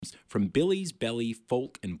from Billy's Belly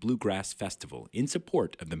Folk and Bluegrass Festival in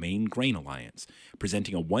support of the Maine Grain Alliance,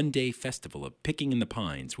 presenting a one-day festival of picking in the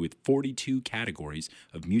pines with 42 categories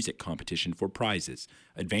of music competition for prizes.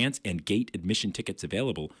 Advance and gate admission tickets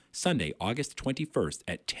available Sunday, August 21st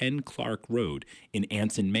at 10 Clark Road in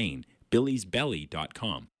Anson, Maine.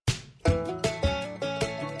 BillysBelly.com.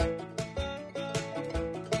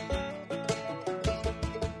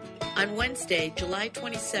 On Wednesday, July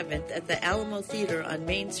 27th at the Alamo Theater on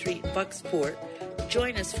Main Street in Bucksport,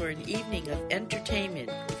 join us for an evening of entertainment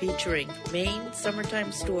featuring Maine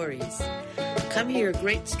Summertime Stories. Come hear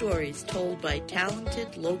great stories told by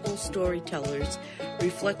talented local storytellers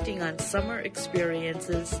reflecting on summer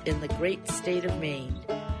experiences in the great state of Maine.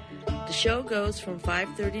 The show goes from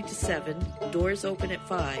 5:30 to 7, doors open at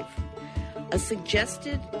 5. A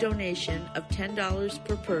suggested donation of $10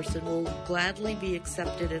 per person will gladly be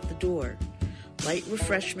accepted at the door. Light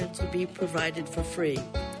refreshments will be provided for free.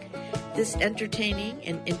 This entertaining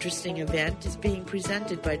and interesting event is being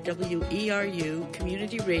presented by WERU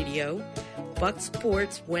Community Radio,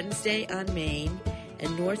 Bucksport's Wednesday on Maine,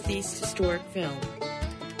 and Northeast Historic Film.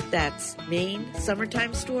 That's Maine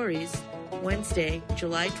Summertime Stories, Wednesday,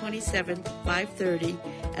 July 27th, 5:30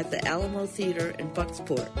 at the Alamo Theater in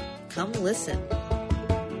Bucksport. Come listen.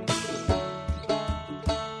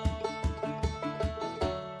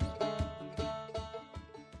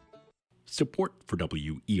 Support for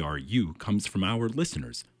WERU comes from our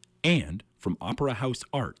listeners and from Opera House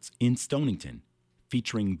Arts in Stonington,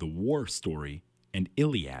 featuring The War Story and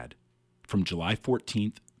Iliad from July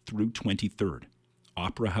 14th through 23rd.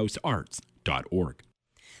 operahousearts.org.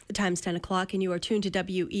 The time's 10 o'clock, and you are tuned to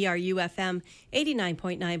WERU-FM,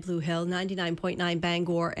 89.9 Blue Hill, 99.9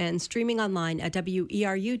 Bangor, and streaming online at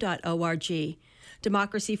WERU.org.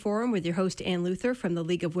 Democracy Forum with your host, Ann Luther, from the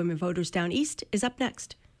League of Women Voters Down East, is up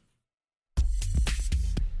next.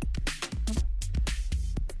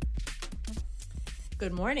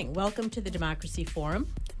 Good morning. Welcome to the Democracy Forum.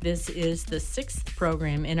 This is the 6th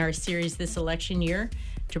program in our series this election year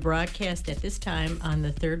to broadcast at this time on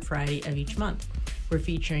the third Friday of each month. We're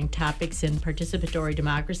featuring topics in participatory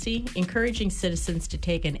democracy, encouraging citizens to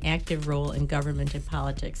take an active role in government and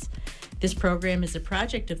politics. This program is a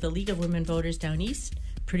project of the League of Women Voters Down East,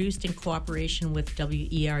 produced in cooperation with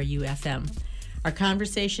WERU-FM. Our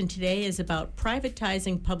conversation today is about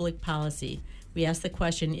privatizing public policy. We ask the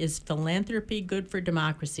question, is philanthropy good for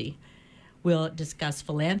democracy? We'll discuss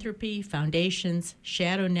philanthropy, foundations,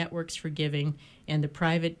 shadow networks for giving, and the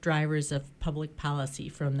private drivers of public policy,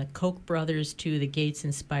 from the Koch brothers to the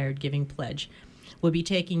Gates-inspired Giving Pledge. We'll be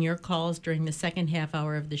taking your calls during the second half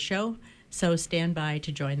hour of the show, so stand by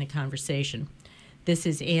to join the conversation. This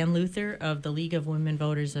is Ann Luther of the League of Women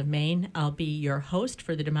Voters of Maine. I'll be your host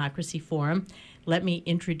for the Democracy Forum. Let me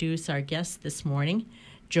introduce our guests this morning.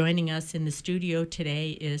 Joining us in the studio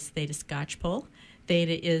today is Theda Skocpol.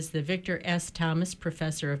 Theda is the Victor S. Thomas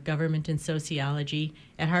Professor of Government and Sociology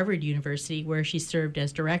at Harvard University, where she served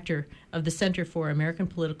as director of the Center for American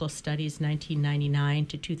Political Studies 1999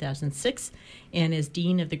 to 2006, and as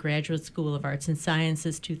Dean of the Graduate School of Arts and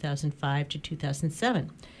Sciences 2005 to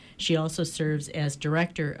 2007. She also serves as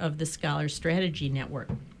director of the Scholar Strategy Network.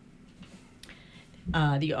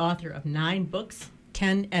 The author of 9 books,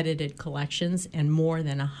 10 edited collections, and more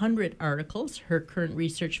than 100 articles. Her current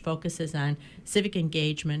research focuses on civic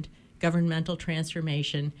engagement, governmental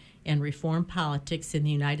transformation, and reform politics in the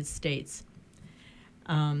United States,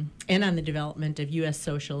 and on the development of U.S.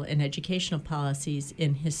 social and educational policies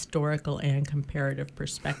in historical and comparative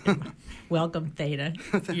perspective. Welcome, Theda.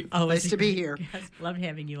 Nice to be here. Yes, love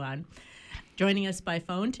having you on. Joining us by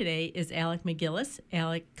phone today is Alec MacGillis.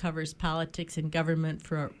 Alec covers politics and government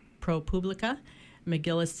for ProPublica.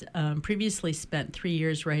 MacGillis previously spent 3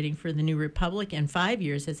 years writing for The New Republic and 5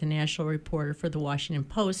 years as a national reporter for The Washington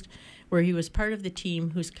Post, where he was part of the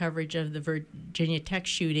team whose coverage of the Virginia Tech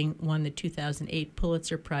shooting won the 2008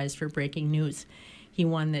 Pulitzer Prize for Breaking News. He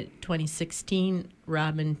won the 2016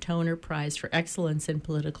 Robin Toner Prize for Excellence in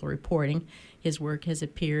Political Reporting. His work has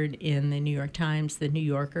appeared in the New York Times, The New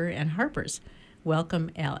Yorker, and Harper's.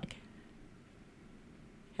 Welcome, Alec.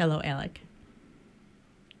 Hello, Alec.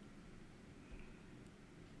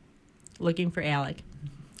 Looking for Alec.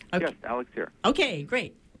 Okay. Yes, Alec's here. Okay,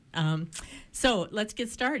 great. So let's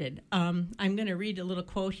get started. I'm going to read a little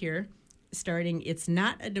quote here, starting, "It's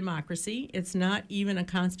not a democracy. It's not even a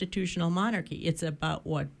constitutional monarchy. It's about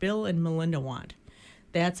what Bill and Melinda want."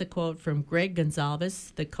 That's a quote from Greg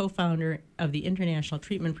Gonzalez, the co-founder of the International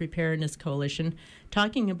Treatment Preparedness Coalition,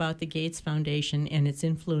 talking about the Gates Foundation and its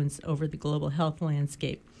influence over the global health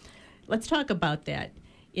landscape. Let's talk about that.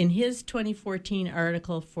 In his 2014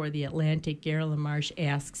 article for The Atlantic, Gary LaMarche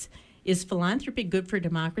asks, is philanthropy good for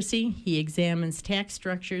democracy? He examines tax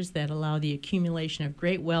structures that allow the accumulation of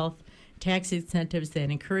great wealth, tax incentives that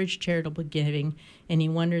encourage charitable giving, and he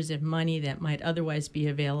wonders if money that might otherwise be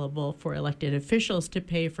available for elected officials to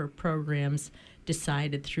pay for programs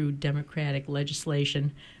decided through democratic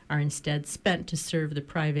legislation are instead spent to serve the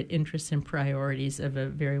private interests and priorities of a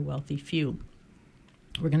very wealthy few.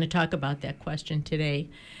 We're going to talk about that question today.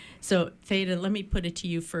 So, Theda, let me put it to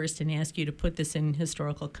you first and ask you to put this in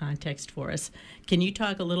historical context for us. Can you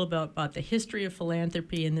talk a little bit about the history of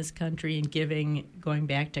philanthropy in this country and giving, going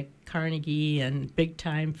back to Carnegie and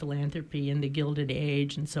big-time philanthropy in the Gilded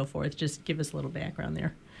Age and so forth? Just give us a little background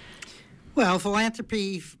there. Well,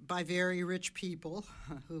 philanthropy by very rich people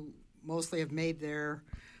who mostly have made their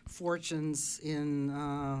fortunes in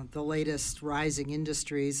the latest rising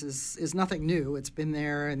industries is nothing new. It's been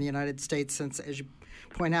there in the United States since, as you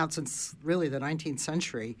point out, since really the 19th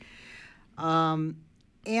century. And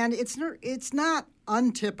it's not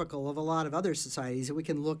untypical of a lot of other societies. We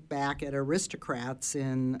can look back at aristocrats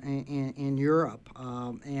in Europe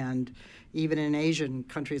and even in Asian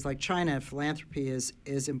countries like China. Philanthropy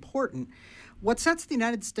is important. What sets the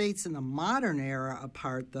United States in the modern era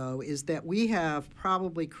apart, though, is that we have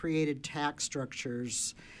probably created tax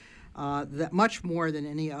structures that much more than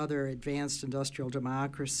any other advanced industrial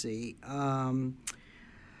democracy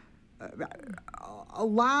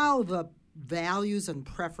allow the values and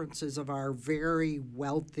preferences of our very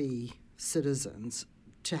wealthy citizens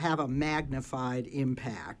to have a magnified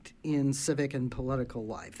impact in civic and political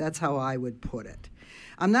life. That's how I would put it.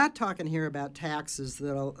 I'm not talking here about tax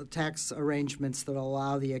arrangements that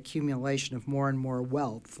allow the accumulation of more and more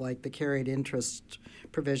wealth, like the carried interest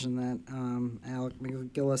provision that Alec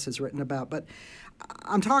McGillis has written about. But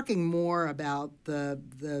I'm talking more about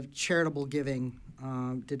the charitable giving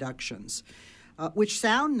deductions, which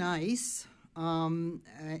sound nice. And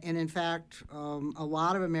in fact, a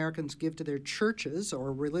lot of Americans give to their churches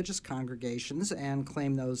or religious congregations and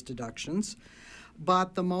claim those deductions.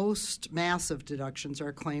 But the most massive deductions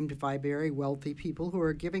are claimed by very wealthy people who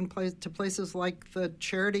are giving to places like the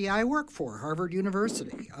charity I work for, Harvard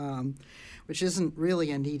University, which isn't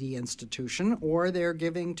really a needy institution, or they're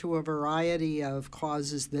giving to a variety of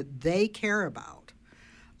causes that they care about,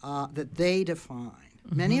 that they define,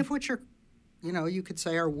 many of which are, you could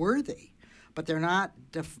say are worthy. But they're not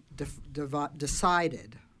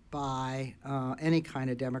decided by any kind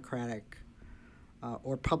of democratic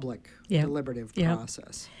or public deliberative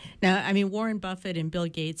process. Now, Warren Buffett and Bill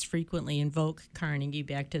Gates frequently invoke Carnegie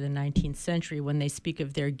back to the 19th century when they speak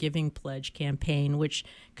of their Giving Pledge campaign, which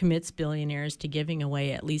commits billionaires to giving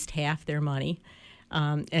away at least half their money.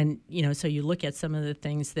 So you look at some of the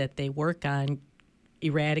things that they work on,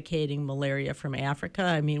 eradicating malaria from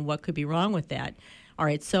Africa. What could be wrong with that? All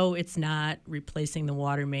right, so it's not replacing the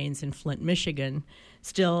water mains in Flint, Michigan.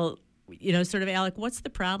 Still, sort of, Alec, what's the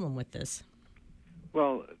problem with this?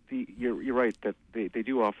 Well, you're right that they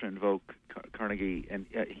do often invoke Carnegie, and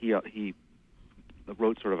he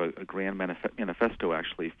wrote sort of a grand manifesto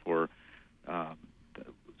actually for sort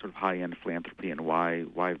of high-end philanthropy and why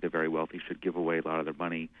the very wealthy should give away a lot of their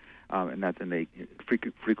money, and they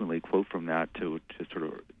frequently quote from that to sort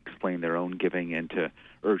of explain their own giving and to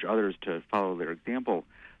urge others to follow their example.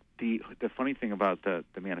 The funny thing about the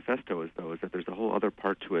manifesto is that there's a whole other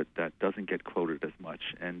part to it that doesn't get quoted as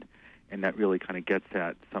much, and that really kind of gets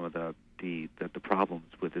at some of the problems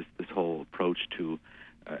with this whole approach to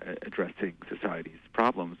addressing society's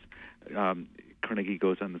problems. Carnegie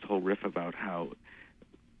goes on this whole riff about how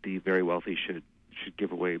the very wealthy should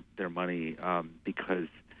give away their money because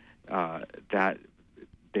that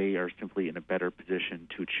they are simply in a better position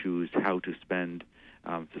to choose how to spend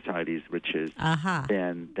society's riches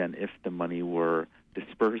than if the money were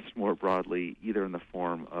dispersed more broadly, either in the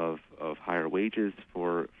form of higher wages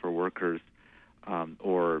for workers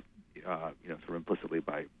or sort of implicitly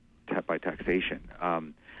by taxation.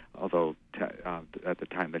 Although at the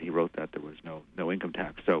time that he wrote that, there was no income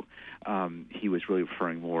tax, so he was really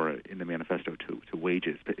referring more in the manifesto to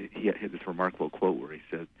wages. But he had this remarkable quote where he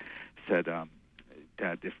said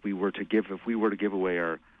that if we were to give away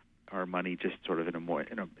our money just sort of in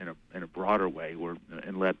a broader way,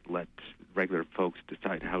 and let regular folks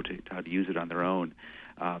decide how to use it on their own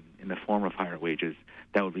in the form of higher wages,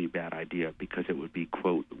 that would be a bad idea because it would be,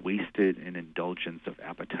 quote, wasted in indulgence of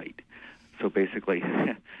appetite. So basically,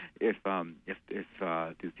 if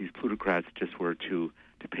these plutocrats just were to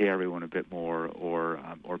pay everyone a bit more or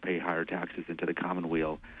pay higher taxes into the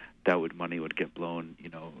commonweal, money would get blown,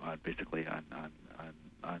 basically on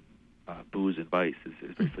booze and vice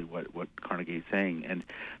is basically what Carnegie is saying,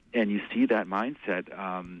 and you see that mindset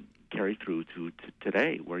carry through to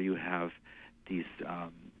today, where you have these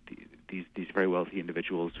very wealthy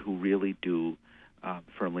individuals who really do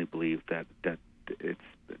firmly believe that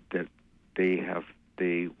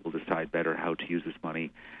they will decide better how to use this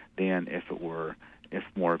money than if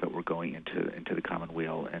more of it were going into the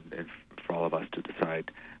commonweal, and for all of us to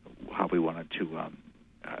decide how we wanted to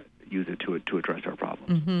use it to address our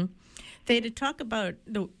problems. Mm-hmm. Theda, talk about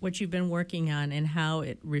what you've been working on and how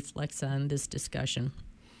it reflects on this discussion.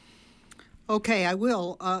 Okay, I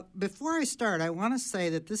will. Before I start, I want to say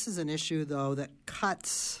that this is an issue, though, that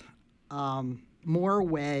cuts more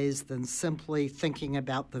ways than simply thinking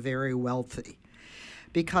about the very wealthy.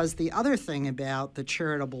 Because the other thing about the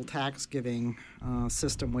charitable tax giving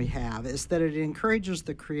system we have is that it encourages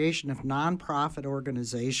the creation of nonprofit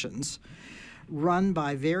organizations run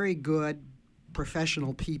by very good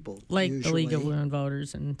professional people. Like usually. the League of Women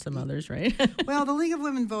Voters and some others, right? Well, the League of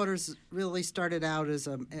Women Voters really started out as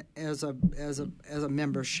a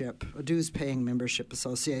membership, a dues-paying membership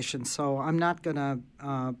association. So I'm not going to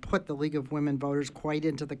put the League of Women Voters quite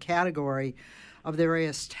into the category of the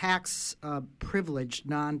various tax-privileged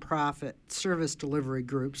nonprofit service delivery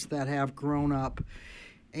groups that have grown up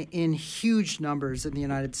in huge numbers in the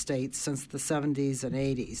United States since the 70s and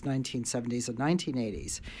 80s, 1970s and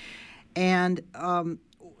 1980s. And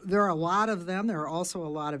there are a lot of them. There are also a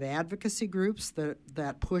lot of advocacy groups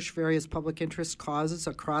that push various public interest causes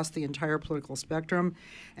across the entire political spectrum.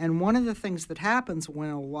 And one of the things that happens when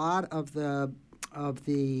a lot of the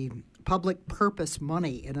public purpose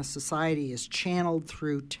money in a society is channeled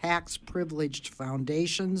through tax-privileged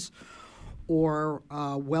foundations or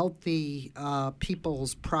wealthy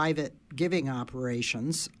people's private giving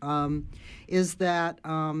operations, is that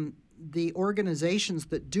the organizations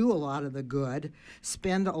that do a lot of the good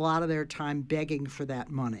spend a lot of their time begging for that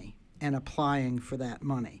money and applying for that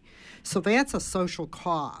money. So that's a social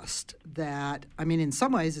cost that, I mean, in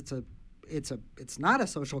some ways it's not a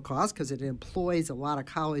social cost because it employs a lot of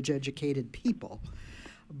college-educated people.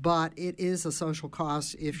 But it is a social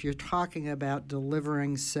cost if you're talking about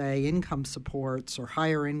delivering, say, income supports or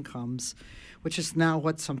higher incomes, which is now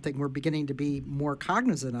something we're beginning to be more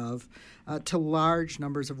cognizant of, to large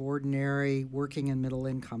numbers of ordinary working and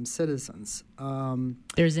middle-income citizens.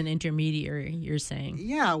 There's an intermediary, you're saying.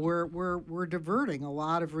 Yeah, we're diverting a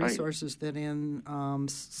lot of resources that in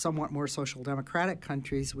somewhat more social democratic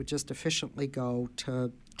countries would just efficiently go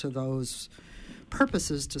to those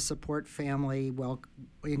purposes to support family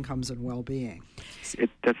incomes and well-being.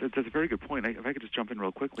 That's a very good point. If I could just jump in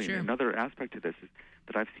real quickly. Sure. Another aspect to this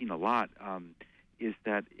that I've seen a lot is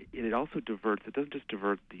that it also diverts. It doesn't just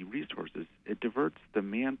divert the resources; it diverts the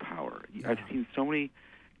manpower. Yeah. I've seen so many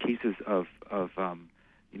cases of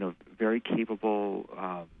very capable,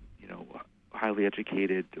 highly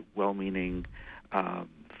educated, well-meaning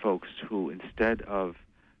folks who, instead of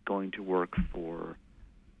going to work for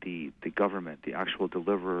the government, the actual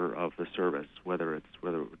deliverer of the service, whether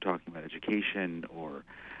we're talking about education or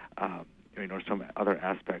some other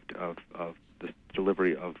aspect of the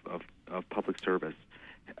delivery of public service,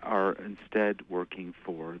 are instead working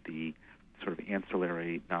for the sort of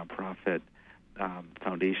ancillary nonprofit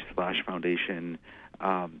foundation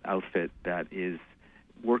outfit that is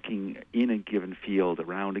working in a given field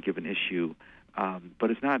around a given issue, but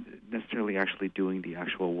it's not necessarily actually doing the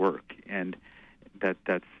actual work, and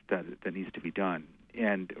that needs to be done,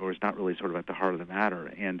 or it's not really sort of at the heart of the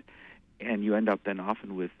matter, and you end up then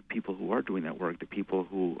often with people who are doing that work. The people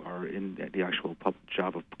who are in the actual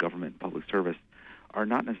job of government and public service are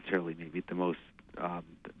not necessarily maybe the most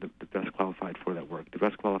the best qualified for that work. The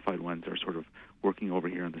best qualified ones are sort of working over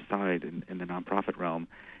here on the side in the nonprofit realm,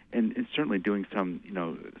 and certainly doing some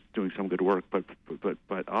good work,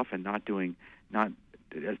 but often not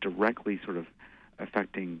as directly sort of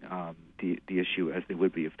affecting the issue as they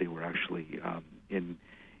would be if they were actually in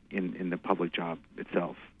the public job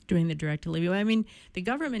itself. Doing the direct delivery. I mean, the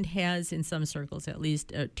government has, in some circles at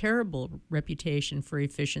least, a terrible reputation for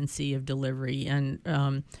efficiency of delivery and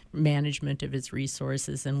management of its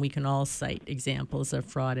resources, and we can all cite examples of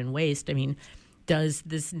fraud and waste. I mean, does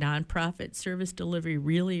this nonprofit service delivery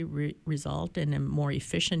really result in a more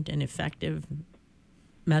efficient and effective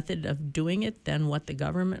method of doing it than what the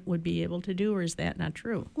government would be able to do, or is that not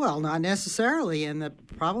true? Well, not necessarily, and the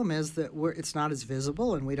problem is that it's not as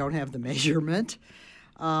visible and we don't have the measurement.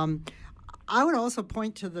 I would also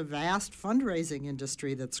point to the vast fundraising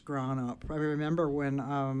industry that's grown up. I remember when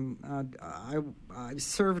I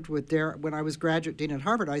served with Derek, when I was graduate dean at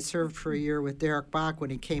Harvard, I served for a year with Derek Bach when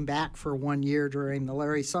he came back for 1 year during the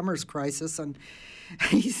Larry Summers crisis. And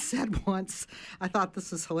he said once, I thought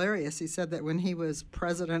this was hilarious, he said that when he was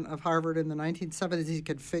president of Harvard in the 1970s, he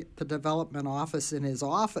could fit the development office in his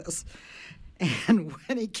office. And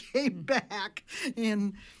when he came back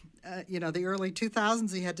in the early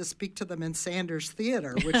 2000s, he had to speak to them in Sanders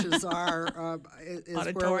Theater, which is our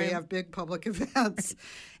is where we have big public events.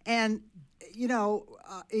 And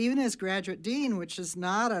even as graduate dean, which is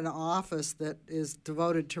not an office that is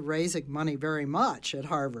devoted to raising money very much at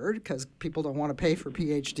Harvard, because people don't want to pay for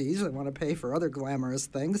PhDs, they want to pay for other glamorous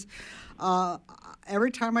things.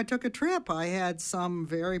 Every time I took a trip, I had some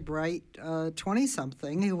very bright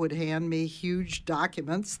 20-something who would hand me huge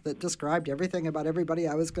documents that described everything about everybody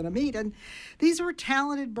I was going to meet. And these were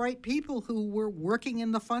talented, bright people who were working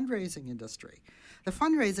in the fundraising industry. The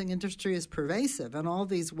fundraising industry is pervasive, and all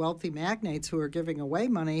these wealthy magnates who are giving away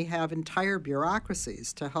money have entire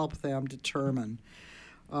bureaucracies to help them determine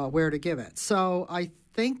where to give it. So I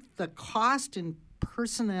think the cost in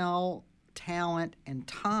personnel, talent, and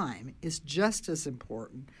time is just as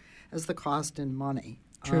important as the cost in money.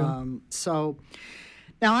 True. So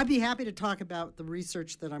now I'd be happy to talk about the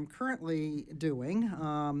research that I'm currently doing.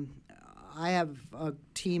 I have a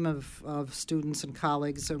team of students and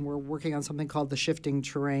colleagues, and we're working on something called the Shifting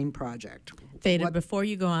Terrain Project. Theda, before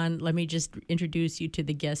you go on, let me just introduce you to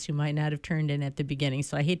the guests who might not have turned in at the beginning.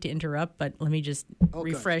 So I hate to interrupt, but let me just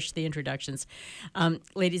refresh the introductions.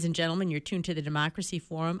 Ladies and gentlemen, you're tuned to the Democracy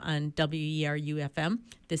Forum on WERU-FM.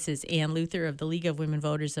 This is Ann Luther of the League of Women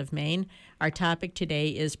Voters of Maine. Our topic today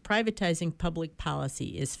is privatizing public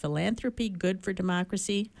policy. Is philanthropy good for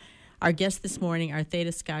democracy? Our guests this morning are Theda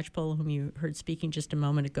Skocpol, whom you heard speaking just a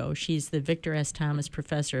moment ago. She's the Victor S. Thomas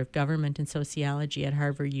Professor of Government and Sociology at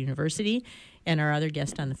Harvard University. And our other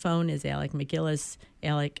guest on the phone is Alec McGillis.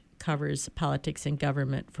 Alec covers politics and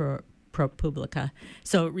government for ProPublica.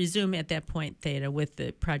 So resume at that point, Theda, with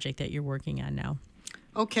the project that you're working on now.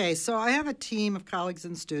 Okay, so I have a team of colleagues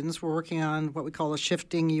and students. We're working on what we call a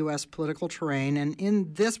shifting U.S. political terrain. And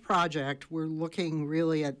in this project, we're looking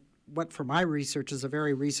really at what, for my research, is a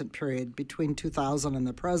very recent period between 2000 and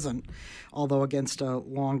the present, although against a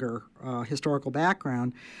longer historical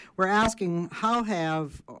background. We're asking how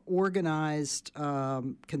have organized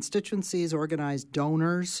constituencies, organized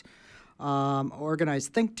donors,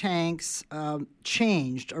 organized think tanks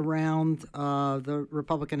changed around the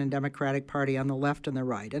Republican and Democratic Party on the left and the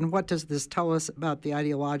right? And what does this tell us about the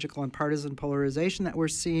ideological and partisan polarization that we're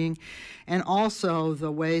seeing, and also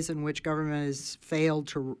the ways in which government has failed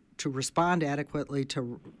to respond adequately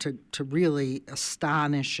to really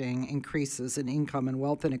astonishing increases in income and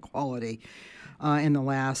wealth inequality in the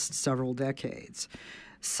last several decades?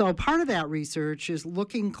 So part of that research is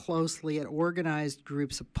looking closely at organized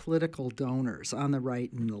groups of political donors on the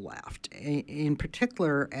right and the left, in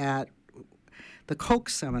particular at the Koch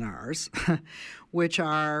seminars, which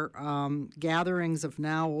are gatherings of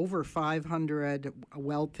now over 500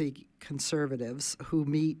 wealthy conservatives who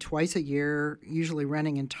meet twice a year, usually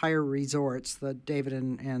renting entire resorts that David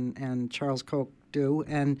and Charles Koch do,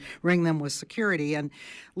 and ring them with security, and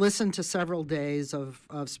listen to several days of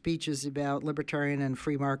speeches about libertarian and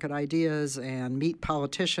free market ideas, and meet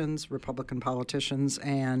politicians, Republican politicians,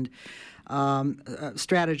 and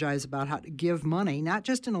strategize about how to give money, not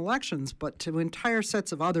just in elections, but to entire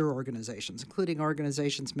sets of other organizations, including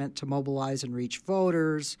organizations meant to mobilize and reach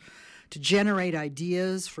voters, to generate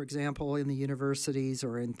ideas, for example, in the universities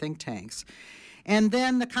or in think tanks. And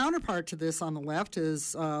then the counterpart to this on the left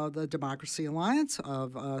is the Democracy Alliance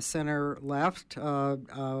of center-left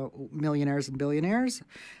millionaires and billionaires.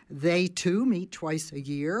 They, too, meet twice a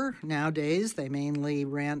year. Nowadays, they mainly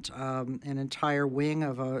rent an entire wing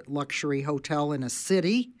of a luxury hotel in a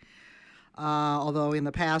city, although in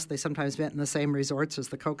the past they sometimes met in the same resorts as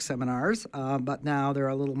the Koch seminars, but now they're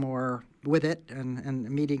a little more with it and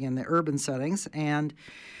meeting in the urban settings. And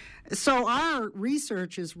so our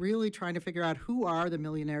research is really trying to figure out who are the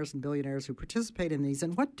millionaires and billionaires who participate in these,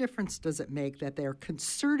 and what difference does it make that they're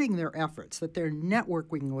concerting their efforts, that they're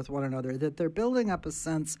networking with one another, that they're building up a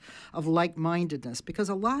sense of like-mindedness. Because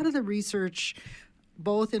a lot of the research,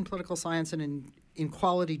 both in political science and in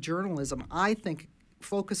quality journalism, I think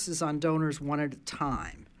focuses on donors one at a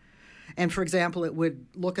time. And, for example, it would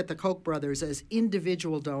look at the Koch brothers as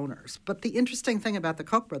individual donors. But the interesting thing about the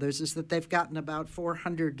Koch brothers is that they've gotten about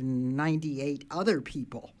 498 other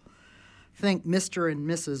people think Mr. and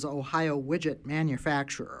Mrs. Ohio Widget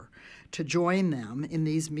Manufacturer, to join them in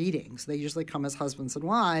these meetings. They usually come as husbands and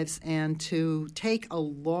wives, and to take a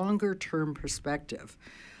longer-term perspective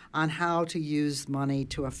on how to use money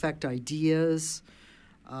to affect ideas,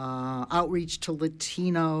 outreach to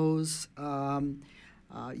Latinos,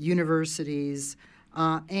 universities,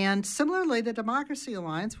 and similarly, the Democracy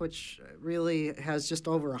Alliance, which really has just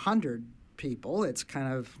over 100 people, it's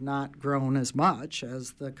kind of not grown as much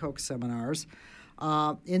as the Koch seminars,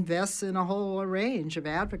 invests in a whole range of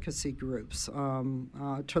advocacy groups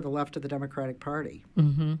to the left of the Democratic Party.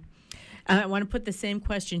 Mm-hmm. I want to put the same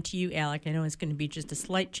question to you, Alec. I know it's going to be just a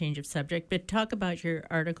slight change of subject, but talk about your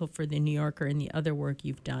article for The New Yorker and the other work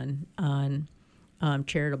you've done on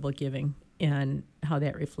charitable giving and how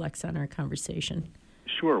that reflects on our conversation.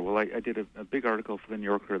 Sure. Well, I did a big article for The New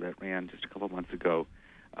Yorker that ran just a couple of months ago,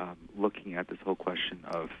 looking at this whole question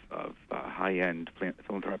of high-end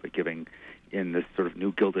philanthropic giving in this sort of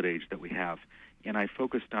new Gilded Age that we have. And I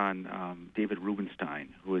focused on David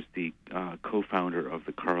Rubenstein, who is the co-founder of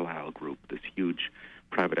the Carlyle Group, this huge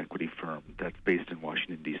private equity firm that's based in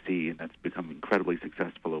Washington, D.C., and that's become incredibly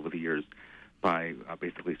successful over the years by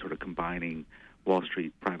basically sort of combining Wall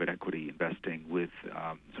Street private equity investing with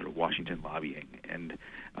sort of Washington lobbying and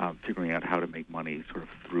figuring out how to make money sort of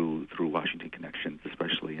through Washington connections,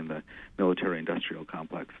 especially in the military-industrial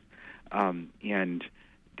complex. And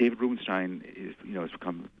David Rubenstein has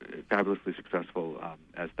become fabulously successful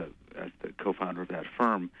as the co-founder of that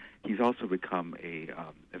firm. He's also become a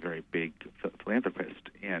very big philanthropist,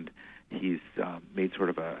 and he's made sort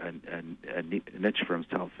of a niche for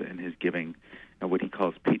himself in his giving, what he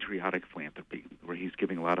calls patriotic philanthropy, where he's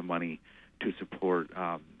giving a lot of money to support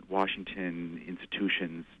Washington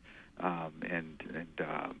institutions and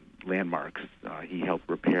landmarks. He helped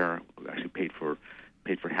repair, actually paid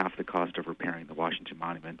for half the cost of repairing the Washington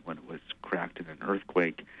Monument when it was cracked in an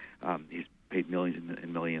earthquake. He's paid millions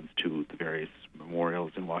and millions to the various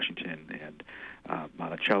memorials in Washington and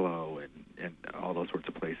Monticello and all those sorts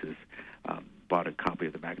of places. Bought a copy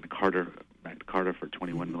of the Magna Carta for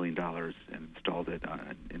 $21 million and installed it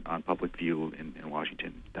on public view in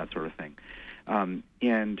Washington, that sort of thing.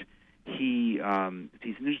 And he's an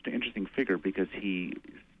interesting figure because he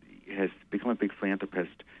has become a big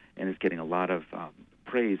philanthropist and is getting a lot of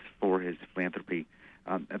praise for his philanthropy.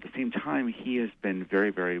 At the same time, he has been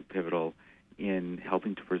very, very pivotal in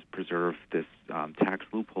helping to preserve this tax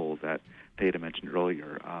loophole that Theda mentioned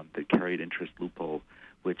earlier, the carried interest loophole,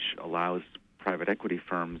 which allows private equity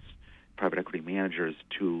firms, private equity managers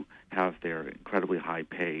to have their incredibly high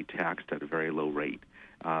pay taxed at a very low rate.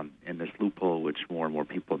 And this loophole, which more and more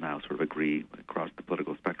people now sort of agree across the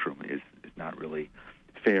political spectrum is not really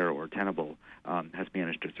fair or tenable, has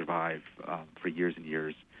managed to survive for years and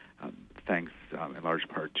years, thanks in large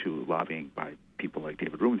part to lobbying by people like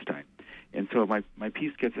David Rubenstein. And so my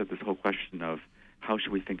piece gets at this whole question of how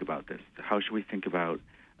should we think about this? How should we think about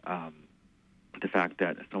the fact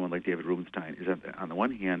that someone like David Rubenstein is, on the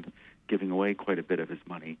one hand, giving away quite a bit of his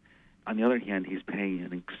money. On the other hand, he's paying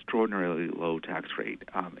an extraordinarily low tax rate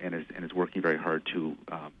and is working very hard to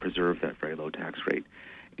preserve that very low tax rate.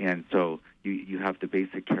 And so you have the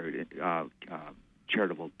basic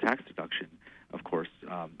charitable tax deduction, of course,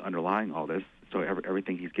 underlying all this. So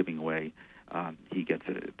everything he's giving away, he gets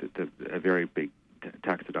a very big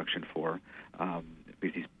tax deduction for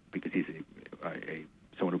because he's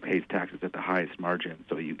someone who pays taxes at the highest margin.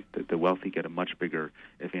 So the wealthy get a much bigger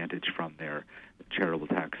advantage from their charitable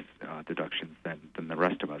tax deductions than the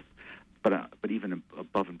rest of us. But even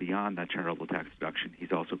above and beyond that charitable tax deduction,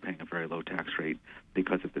 he's also paying a very low tax rate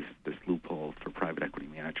because of this loophole for private equity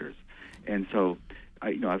managers. And so,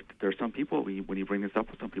 there are some people when you bring this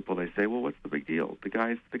up with some people, they say, "Well, what's the big deal? The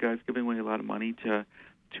guy's giving away a lot of money to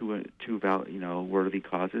worthy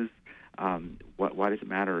causes. Why does it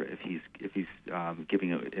matter if he's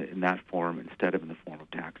giving it in that form instead of in the form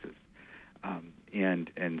of taxes?"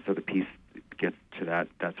 And so the piece gets to that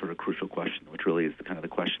sort of crucial question, which really is kind of the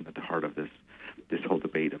question at the heart of this whole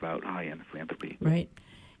debate about high-end philanthropy. Right.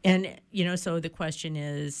 And, so the question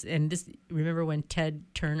is, remember when Ted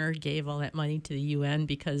Turner gave all that money to the UN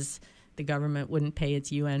because the government wouldn't pay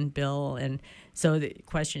its UN bill? And so the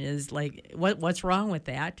question is, what's wrong with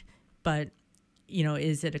that? But,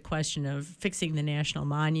 is it a question of fixing the National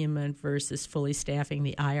Monument versus fully staffing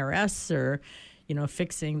the IRS, or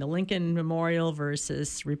fixing the Lincoln Memorial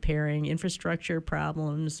versus repairing infrastructure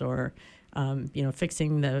problems, or,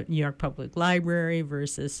 fixing the New York Public Library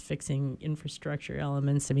versus fixing infrastructure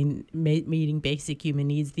elements? I mean, meeting basic human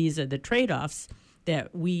needs, these are the trade-offs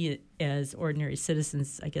that we as ordinary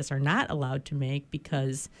citizens, I guess, are not allowed to make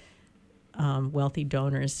because wealthy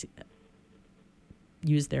donors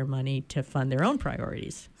use their money to fund their own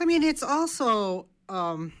priorities. I mean, it's also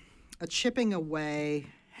a chipping away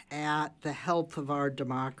at the health of our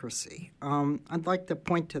democracy. I'd like to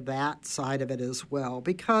point to that side of it as well,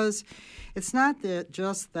 because it's not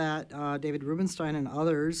just that David Rubenstein and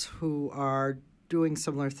others who are doing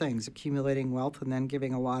similar things, accumulating wealth and then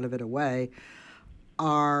giving a lot of it away,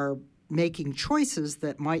 are making choices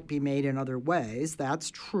that might be made in other ways.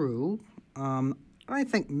 That's true. I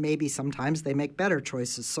think maybe sometimes they make better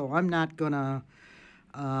choices, so I'm not going to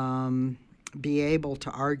be able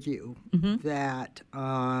to argue that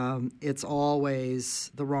it's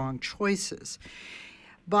always the wrong choices.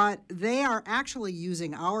 But they are actually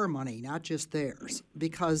using our money, not just theirs,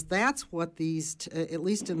 because that's what these, at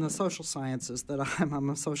least in the social sciences, that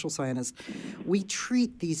I'm a social scientist, we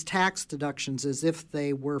treat these tax deductions as if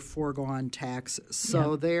they were foregone taxes.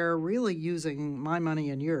 So they're really using my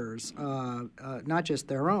money and yours, not just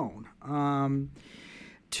their own,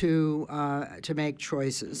 to make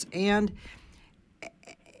choices. And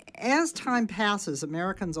as time passes,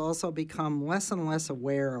 Americans also become less and less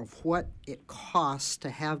aware of what it costs to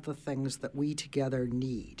have the things that we together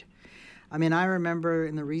need. I mean, I remember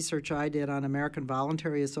in the research I did on American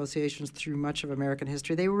voluntary associations through much of American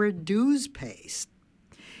history, they were dues-based.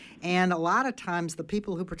 And a lot of times the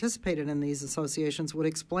people who participated in these associations would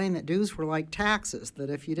explain that dues were like taxes,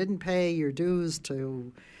 that if you didn't pay your dues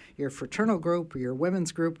to your fraternal group or your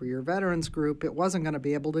women's group or your veterans group, it wasn't going to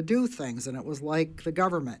be able to do things, and it was like the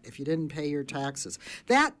government if you didn't pay your taxes.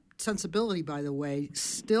 That sensibility, by the way,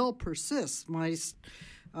 still persists. My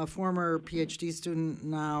former PhD student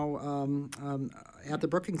now at the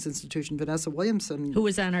Brookings Institution, Vanessa Williamson, who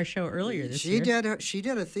was on our show earlier this year. She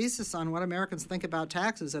did a thesis on what Americans think about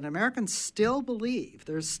taxes, and Americans still believe,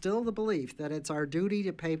 there's still the belief that it's our duty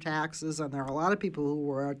to pay taxes, and there are a lot of people who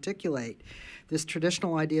will articulate this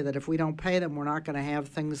traditional idea that if we don't pay them, we're not going to have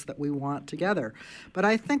things that we want together. But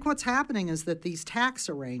I think what's happening is that these tax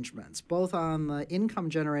arrangements, both on the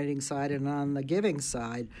income-generating side and on the giving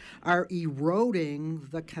side, are eroding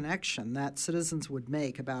the connection that citizens would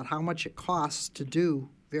make about how much it costs to do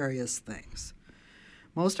various things.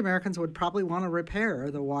 Most Americans would probably want to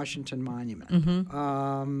repair the Washington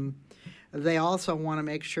Monument. They also want to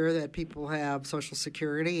make sure that people have Social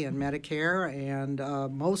Security and Medicare, and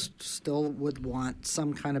most still would want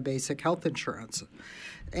some kind of basic health insurance.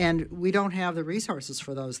 And we don't have the resources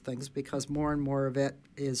for those things because more and more of it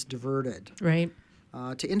is diverted. Right.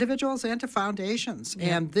 To individuals and to foundations.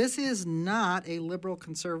 Yeah. And this is not a liberal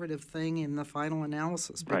conservative thing in the final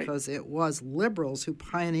analysis, because it was liberals who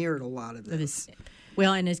pioneered a lot of this.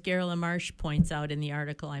 Well, and as Gary LaMarche points out in the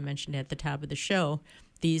article I mentioned at the top of the show,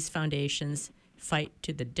 these foundations fight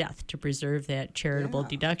to the death to preserve that charitable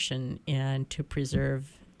deduction and to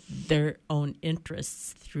preserve their own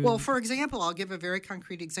interests through... Well, for example, I'll give a very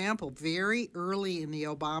concrete example. Very early in the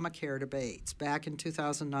Obamacare debates, back in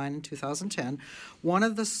 2009 and 2010, one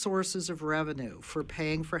of the sources of revenue for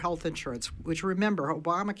paying for health insurance, which, remember,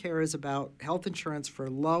 Obamacare is about health insurance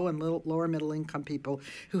for low and lower middle income people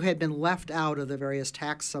who had been left out of the various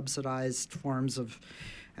tax subsidized forms of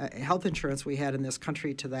health insurance we had in this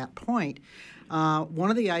country to that point. One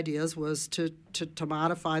of the ideas was to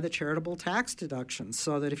modify the charitable tax deductions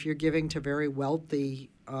so that if you're giving to very wealthy,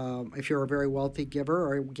 if you're a very wealthy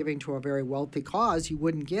giver or giving to a very wealthy cause, you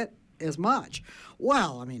wouldn't get as much.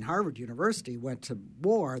 Well, I mean, Harvard University went to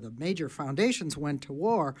war. The major foundations went to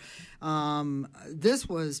war. This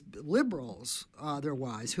was liberals,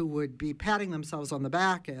 otherwise, who would be patting themselves on the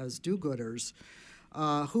back as do-gooders,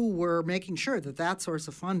 who were making sure that that source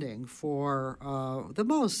of funding for the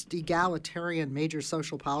most egalitarian major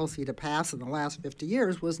social policy to pass in the last 50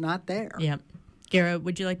 years was not there. Yeah. Gara,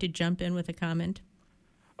 would you like to jump in with a comment?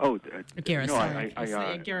 Oh, Gara, no,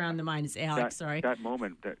 sorry. Gara on the mind is Alex, sorry. That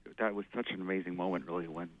moment, that was such an amazing moment, really,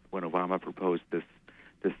 when Obama proposed this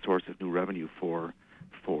source of new revenue for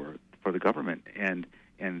the government, and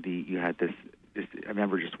you had this. I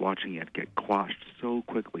remember just watching it get quashed so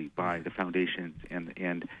quickly by the foundations and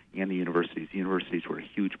the universities. The universities were a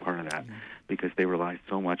huge part of that because they rely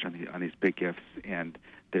so much on these big gifts, and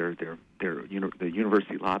the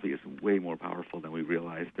university lobby is way more powerful than we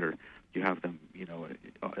realize. You have them,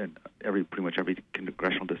 in pretty much every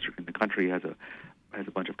congressional district in the country has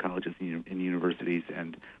a bunch of colleges and universities,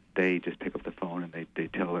 and they just pick up the phone and they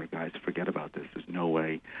tell their guys, forget about this. There's no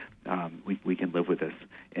way we can live with this.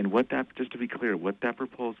 And just to be clear, what that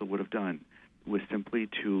proposal would have done was simply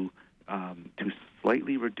to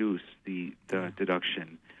slightly reduce the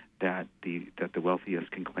deduction that the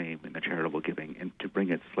wealthiest can claim in the charitable giving, and to bring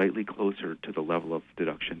it slightly closer to the level of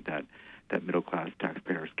deduction that middle-class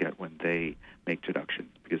taxpayers get when they make deductions.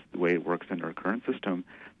 Because the way it works in our current system system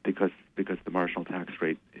because the marginal tax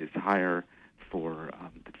rate is higher for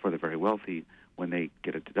the very wealthy. When they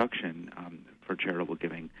get a deduction for charitable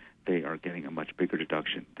giving, they are getting a much bigger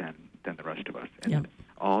deduction than the rest of us. And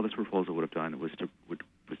all this proposal would have done was to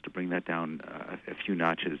bring that down a few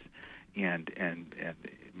notches, and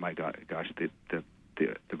my gosh, the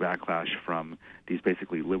backlash from these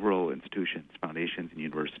basically liberal institutions, foundations, and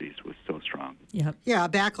universities was so strong. Yeah, a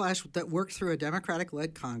backlash that worked through a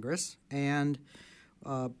Democratic-led Congress and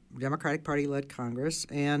Democratic Party-led Congress,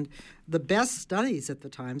 and the best studies at the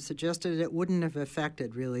time suggested it wouldn't have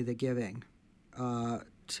affected really the giving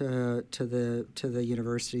to the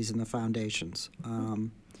universities and the foundations.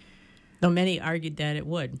 Though many argued that it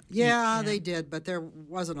would. Yeah, they did, but there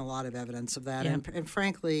wasn't a lot of evidence of that. Yeah. And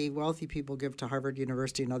frankly, wealthy people give to Harvard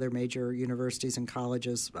University and other major universities and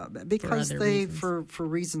colleges because for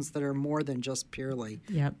reasons that are more than just purely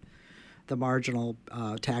the marginal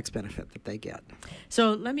tax benefit that they get.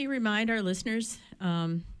 So let me remind our listeners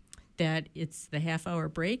that it's the half-hour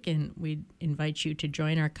break, and we invite you to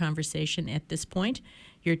join our conversation at this point.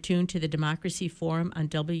 You're tuned to the Democracy Forum on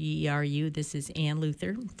WERU. This is Ann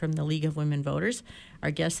Luther from the League of Women Voters.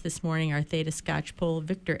 Our guests this morning are Theda Skocpol,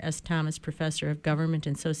 Victor S. Thomas Professor of Government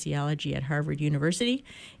and Sociology at Harvard University,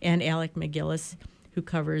 and Alec MacGillis, who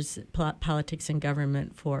covers politics and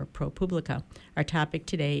government for ProPublica. Our topic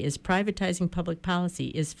today is privatizing public policy.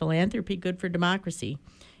 Is philanthropy good for democracy?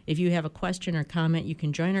 If you have a question or comment, you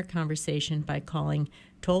can join our conversation by calling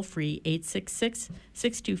toll-free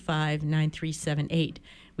 866-625-9378.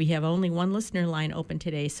 We have only one listener line open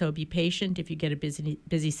today, so be patient if you get a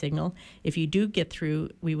busy signal. If you do get through,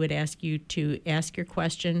 we would ask you to ask your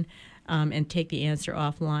question and take the answer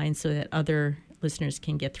offline so that other listeners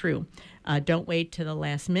can get through. Don't wait to the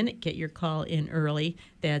last minute. Get your call in early.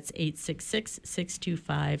 That's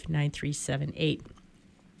 866-625-9378.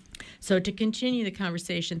 So to continue the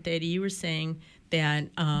conversation, Theda, you were saying that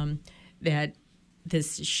that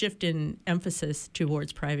this shift in emphasis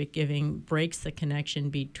towards private giving breaks the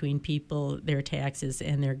connection between people, their taxes,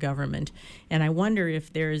 and their government. And I wonder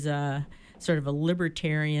if there's a sort of a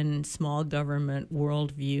libertarian small government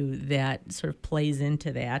worldview that sort of plays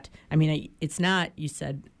into that. I mean, it's not, you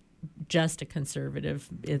said, just a conservative.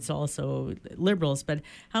 It's also liberals. But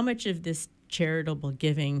how much of this charitable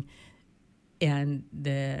giving and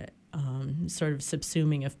the sort of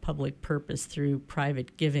subsuming of public purpose through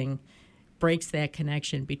private giving breaks that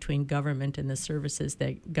connection between government and the services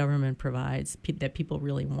that government provides that people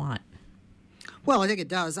really want? Well, I think it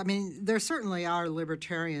does. I mean, there certainly are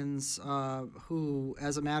libertarians who,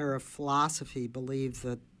 as a matter of philosophy, believe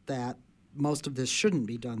that most of this shouldn't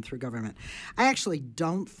be done through government. I actually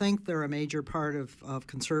don't think they're a major part of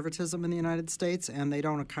conservatism in the United States, and they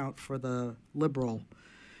don't account for the liberal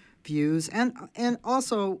views. And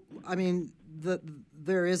also, I mean,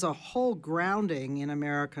 there is a whole grounding in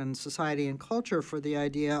American society and culture for the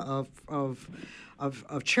idea of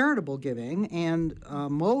charitable giving, and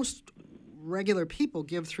most regular people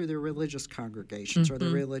give through their religious congregations or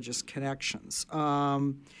their religious connections.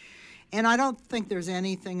 And I don't think there's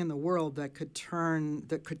anything in the world that could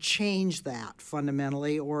change that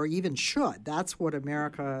fundamentally, or even should. That's what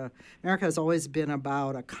America has always been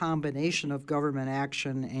about, a combination of government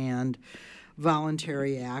action and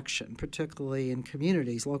voluntary action, particularly in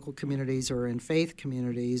communities, local communities or in faith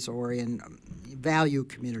communities or in value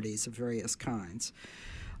communities of various kinds.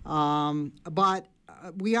 But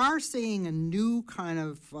we are seeing a new kind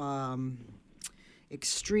of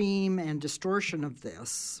extreme and distortion of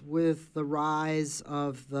this with the rise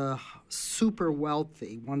of the super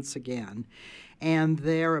wealthy once again and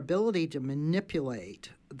their ability to manipulate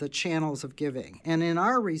the channels of giving. And in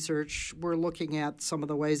our research, we're looking at some of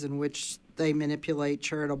the ways in which they manipulate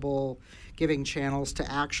charitable giving channels to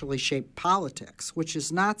actually shape politics, which is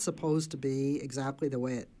not supposed to be exactly the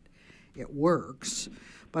way it works.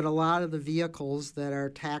 But a lot of the vehicles that are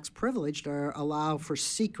tax privileged allow for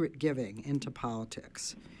secret giving into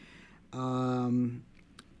politics. My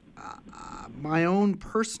own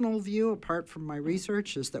personal view, apart from my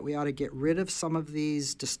research, is that we ought to get rid of some of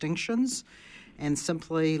these distinctions and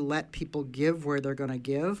simply let people give where they're going to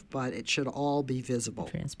give, but it should all be visible.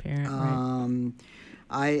 Transparent, right.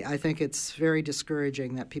 I think it's very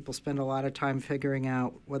discouraging that people spend a lot of time figuring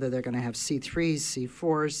out whether they're going to have C3s,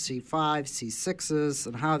 C4s, C5s, C6s,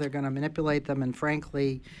 and how they're going to manipulate them. And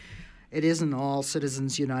frankly, it isn't all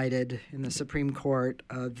Citizens United in the Supreme Court.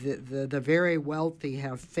 The very wealthy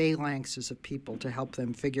have phalanxes of people to help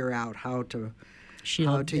them figure out how to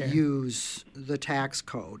use the tax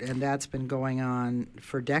code, and that's been going on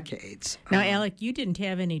for decades. Now, Alec, you didn't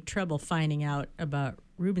have any trouble finding out about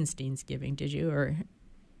Rubenstein's giving, did you? Or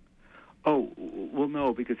well, Well,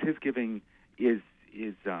 no, because his giving is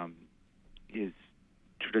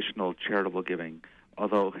traditional charitable giving,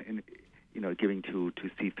 although giving to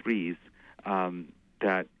C3s,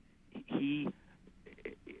 that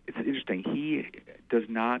it's interesting. He does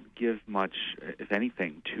not give much, if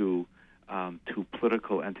anything, to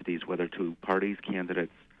political entities, whether to parties,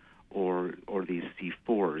 candidates, or these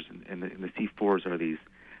C4s. And the C4s are these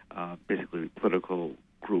basically political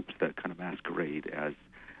groups that kind of masquerade as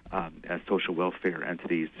social welfare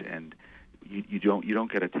entities, and you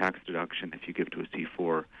don't get a tax deduction if you give to a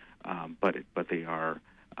C4, but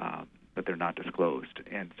they're not disclosed,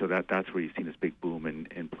 and so that's where you've seen this big boom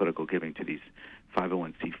in political giving to these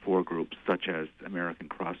 501c4 groups, such as American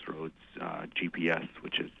Crossroads, GPS,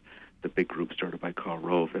 which is the big group started by Karl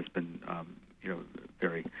Rove, that's been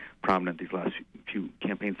very prominent these last few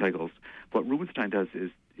campaign cycles. What Rubenstein does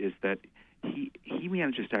is that he's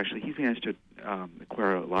managed to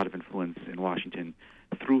acquire a lot of influence in Washington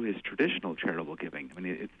through his traditional charitable giving. I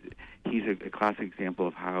mean, he's a classic example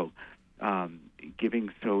of how giving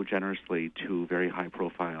so generously to very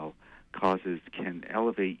high-profile causes can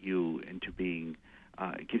elevate you into being.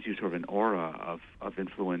 It gives you sort of an aura of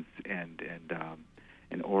influence and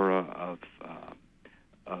an aura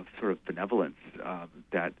of sort of benevolence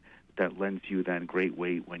that lends you then great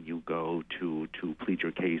weight when you go to plead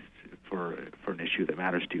your case for an issue that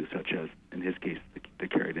matters to you, such as in his case the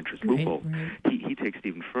carried interest loophole. Right. He takes it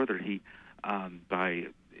even further. In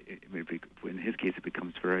his case, it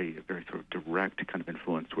becomes very, very sort of direct kind of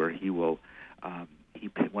influence, where he will.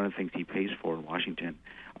 One of the things he pays for in Washington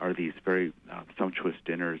are these very sumptuous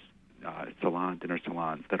dinner salons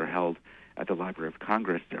that are held at the Library of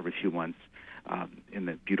Congress every few months in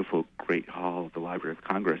the beautiful Great Hall of the Library of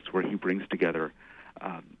Congress, where he brings together,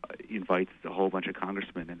 invites a whole bunch of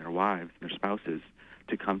congressmen and their wives and their spouses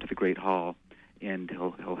to come to the Great Hall, and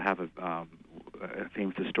he'll have a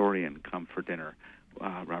famous historian come for dinner.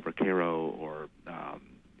 Robert Caro or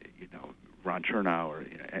Ron Chernow or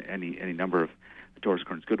any number of Doris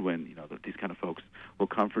Kearns Goodwin, these kind of folks will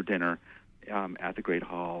come for dinner at the Great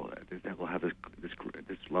Hall. We'll have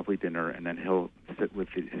this lovely dinner, and then he'll sit with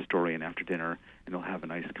the historian after dinner, and they'll have a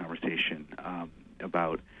nice conversation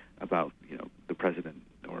about the president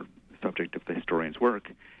or the subject of the historian's work.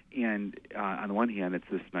 And on the one hand, it's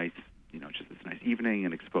this nice evening,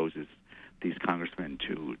 and exposes these congressmen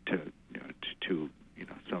to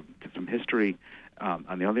some history.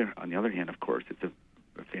 On the other hand, of course, it's a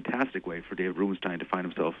fantastic way for David Rubenstein to find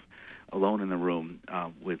himself alone in the room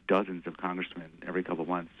with dozens of congressmen every couple of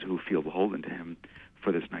months who feel beholden to him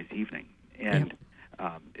for this nice evening. And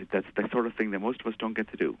that's the sort of thing that most of us don't get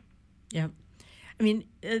to do. Yeah. I mean,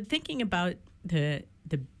 thinking about the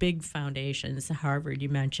big foundations, Harvard you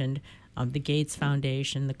mentioned, the Gates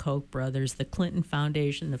Foundation, the Koch brothers, the Clinton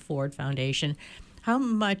Foundation, the Ford Foundation, how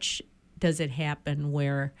much does it happen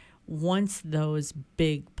where once those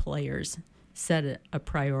big players set a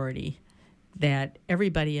priority, that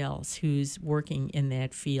everybody else who's working in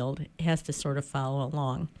that field has to sort of follow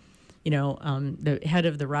along? The head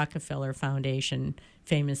of the Rockefeller Foundation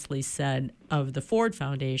famously said of the Ford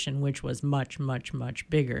Foundation, which was much, much, much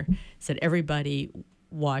bigger, said everybody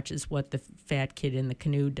watches what the fat kid in the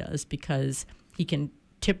canoe does because he can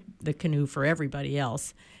tip the canoe for everybody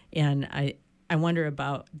else. And I wonder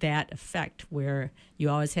about that effect, where you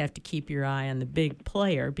always have to keep your eye on the big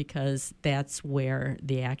player because that's where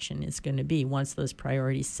the action is going to be. Once those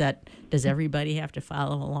priorities set, does everybody have to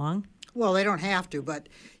follow along? Well, they don't have to, but,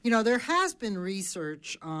 there has been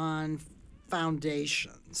research on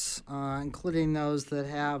foundations, including those that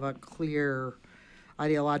have a clear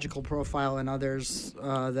ideological profile and others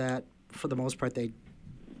that, for the most part, they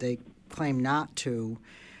claim not to.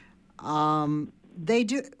 They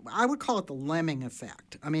do. I would call it the lemming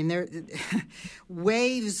effect. I mean, there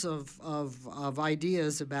waves of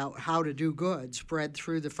ideas about how to do good spread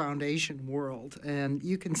through the foundation world, and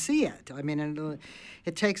you can see it. I mean,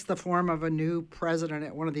 it takes the form of a new president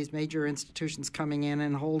at one of these major institutions coming in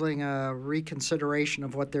and holding a reconsideration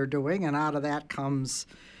of what they're doing, and out of that comes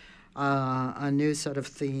a new set of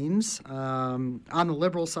themes. On the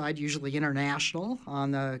liberal side, usually international.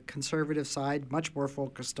 On the conservative side, much more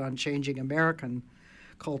focused on changing American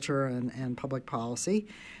culture and public policy.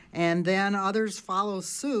 And then others follow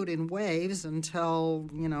suit in waves until,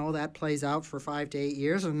 that plays out for 5 to 8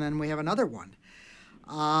 years, and then we have another one.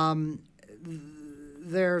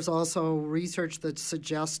 There's also research that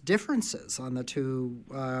suggests differences on the two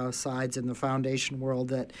sides in the foundation world,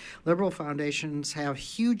 that liberal foundations have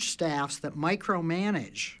huge staffs that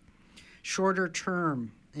micromanage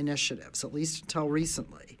shorter-term initiatives, at least until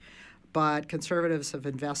recently. But conservatives have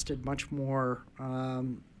invested much more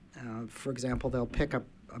For example, they'll pick up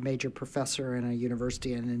a major professor in a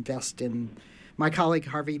university and invest in my colleague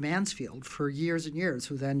Harvey Mansfield for years and years,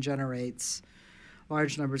 who then generates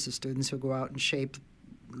large numbers of students who go out and shape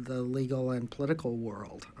the legal and political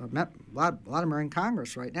world. A lot of them are in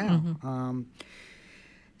Congress right now. Mm-hmm.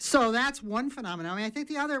 So that's one phenomenon. I mean, I think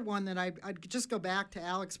the other one that I'd just go back to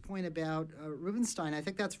Alex's point about Rubenstein. I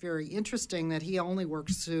think that's very interesting that he only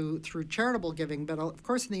works through charitable giving. But of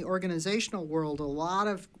course, in the organizational world, a lot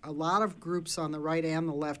of groups on the right and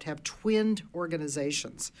the left have twinned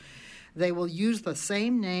organizations. They will use the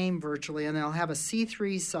same name virtually, and they'll have a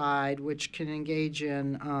C3 side, which can engage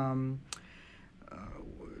in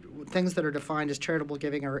things that are defined as charitable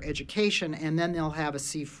giving or education, and then they'll have a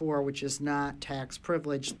C4, which is not tax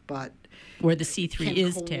privileged, but where the C3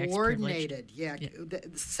 is tax coordinated. privileged. Yeah,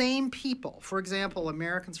 the same people. For example,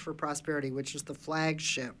 Americans for Prosperity, which is the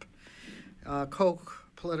flagship Koch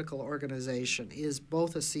political organization, is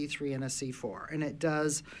both a C3 and a C4, and it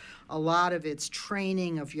does a lot of its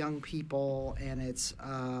training of young people, and it's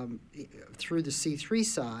through the C3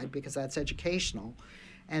 side because that's educational,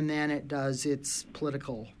 and then it does its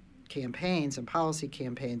political campaigns and policy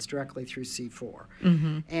campaigns directly through C4.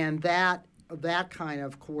 Mm-hmm. And that kind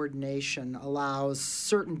of coordination allows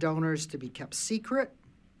certain donors to be kept secret,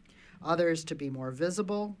 others to be more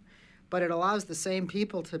visible, but it allows the same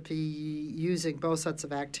people to be using both sets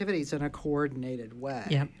of activities in a coordinated way.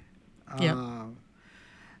 Yep.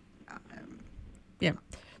 Yep.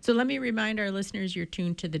 So let me remind our listeners you're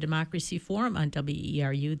tuned to the Democracy Forum on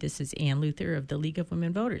WERU. This is Ann Luther of the League of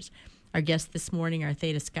Women Voters. Our guests this morning are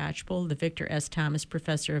Theda Skocpol, the Victor S. Thomas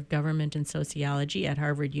Professor of Government and Sociology at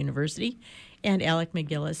Harvard University, and Alec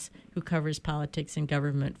MacGillis, who covers politics and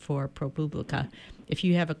government for ProPublica. If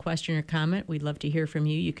you have a question or comment, we'd love to hear from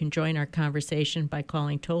you. You can join our conversation by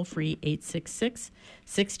calling toll-free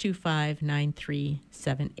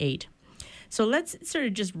 866-625-9378. So let's sort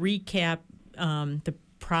of just recap the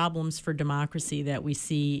problems for democracy that we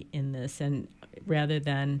see in this, and rather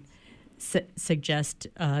than suggest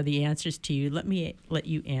the answers to you, let me let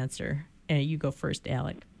you answer. You go first,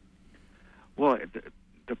 Alec. Well,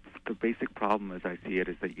 the basic problem, as I see it,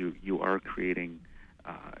 is that you are creating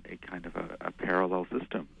a kind of a parallel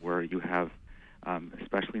system where you have,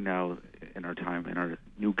 especially now in our time, in our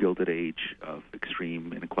new Gilded Age of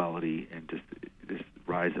extreme inequality and just this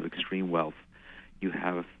rise of extreme wealth, you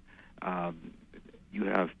have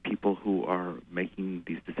people who are making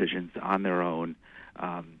these decisions on their own,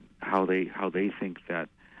 how they think that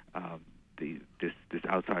this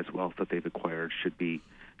outsized wealth that they've acquired should be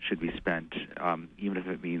spent, even if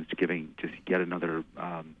it means giving just yet another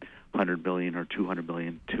 $100 million or $200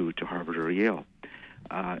 million to Harvard or Yale.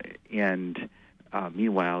 And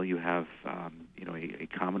meanwhile, you have a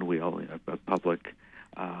commonweal, a public,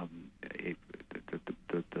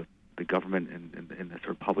 the government and the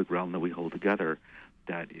sort of public realm that we hold together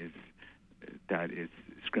that is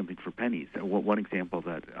scrimping for pennies. And one example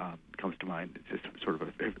that comes to mind, is just sort of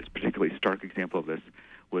a particularly stark example of this,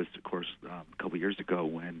 was, of course, a couple years ago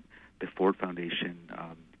when the Ford Foundation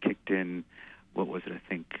kicked in, what was it, I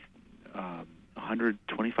think,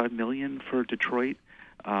 $125 million for Detroit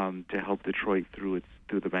to help Detroit through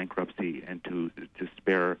the bankruptcy and to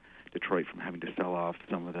spare Detroit from having to sell off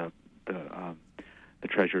some of the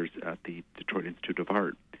treasures at the Detroit Institute of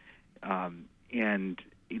Art. And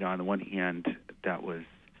on the one hand, that was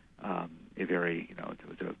a very, it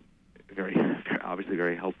was a very obviously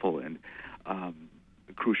very helpful and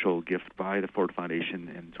crucial gift by the Ford Foundation,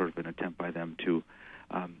 and sort of an attempt by them to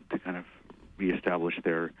kind of reestablish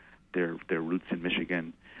their roots in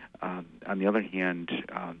Michigan. On the other hand,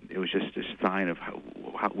 it was just a sign of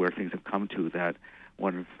where things have come to, that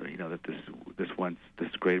that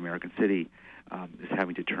this great American city is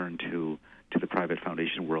having to turn to the private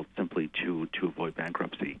foundation world simply to avoid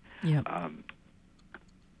bankruptcy. Yeah.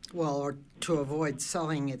 Or to avoid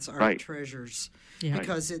selling its art treasures,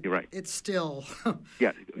 because it still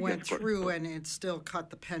went through, and it still cut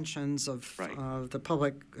the pensions of the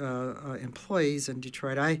public employees in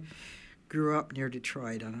Detroit. I grew up near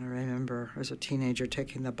Detroit, and I remember as a teenager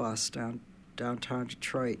taking the bus downtown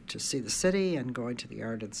Detroit to see the city and going to the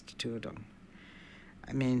Art Institute. And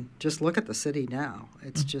I mean, just look at the city now.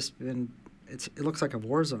 It's just been, it looks like a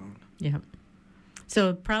war zone. Yeah.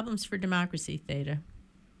 So problems for democracy, Theda.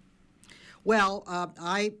 Well,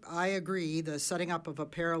 I agree. The setting up of a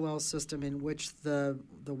parallel system in which the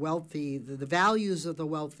wealthy, the values of the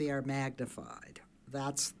wealthy are magnified.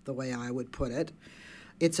 That's the way I would put it.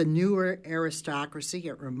 It's a newer aristocracy.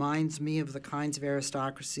 It reminds me of the kinds of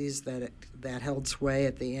aristocracies that held sway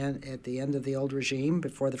at the end of the old regime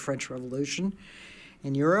before the French Revolution,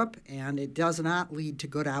 in Europe, and it does not lead to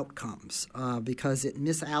good outcomes because it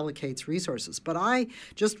misallocates resources. But I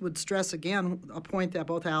just would stress again a point that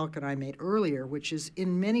both Alec and I made earlier, which is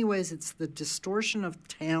in many ways it's the distortion of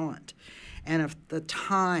talent and of the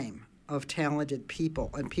time of talented people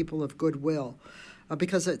and people of goodwill.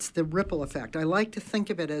 Because it's the ripple effect. I like to think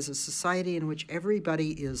of it as a society in which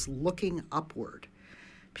everybody is looking upward.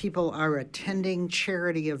 People are attending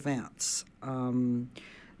charity events.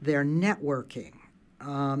 They're networking.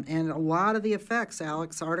 And a lot of the effects,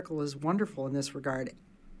 Alec's article is wonderful in this regard,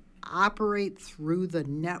 operate through the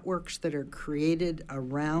networks that are created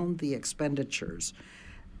around the expenditures.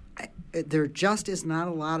 There just is not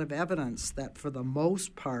a lot of evidence that for the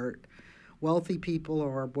most part wealthy people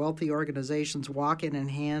or wealthy organizations walk in and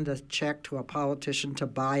hand a check to a politician to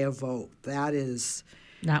buy a vote. That is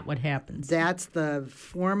not what happens. That's the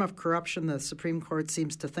form of corruption the Supreme Court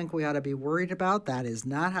seems to think we ought to be worried about. That is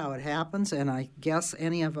not how it happens, and I guess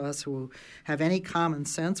any of us who have any common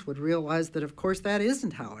sense would realize that, of course, that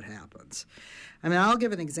isn't how it happens. I mean, I'll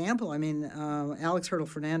give an example. I mean, Alex Hurdle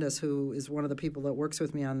Fernandez, who is one of the people that works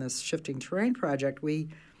with me on this Shifting Terrain project,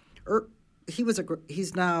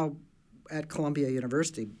 he's now at Columbia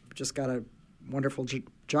University, just got a wonderful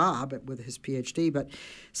job with his PhD. But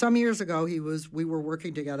some years ago, we were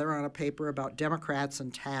working together on a paper about Democrats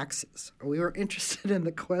and taxes. We were interested in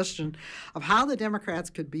the question of how the Democrats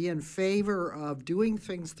could be in favor of doing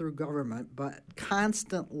things through government, but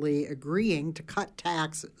constantly agreeing to cut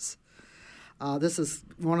taxes. This is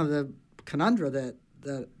one of the conundra that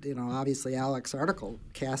obviously Alec's article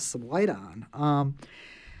casts some light on.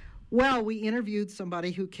 Well, we interviewed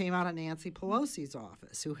somebody who came out of Nancy Pelosi's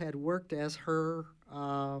office, who had worked as her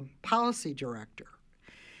policy director.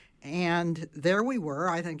 And there we were.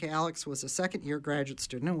 I think Alex was a second-year graduate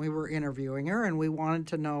student, and we were interviewing her, and we wanted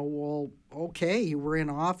to know, well, okay, you were in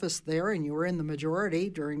office there, and you were in the majority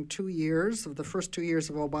during 2 years, of the first 2 years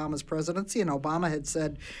of Obama's presidency, and Obama had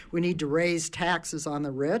said we need to raise taxes on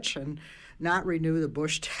the rich and not renew the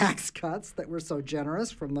Bush tax cuts that were so generous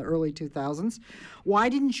from the early 2000s. Why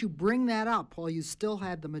didn't you bring that up while you still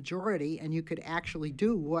had the majority and you could actually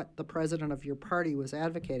do what the president of your party was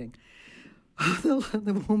advocating?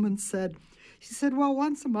 The woman said, well,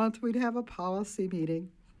 once a month we'd have a policy meeting.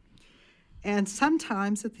 And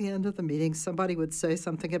sometimes at the end of the meeting, somebody would say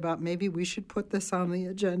something about maybe we should put this on the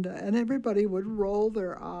agenda, and everybody would roll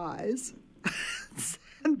their eyes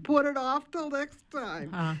and put it off till next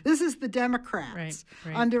time. This is the Democrats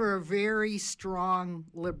under a very strong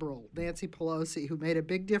liberal, Nancy Pelosi, who made a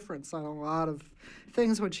big difference on a lot of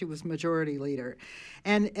things when she was majority leader.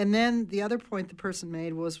 And then the other point the person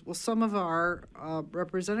made was, well, some of our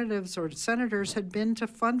representatives or senators had been to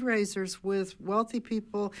fundraisers with wealthy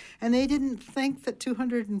people, and they didn't think that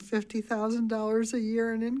 $250,000 a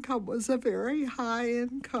year in income was a very high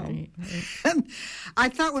income. Right. And I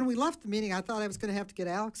thought when we left the meeting, I thought I was going to have to get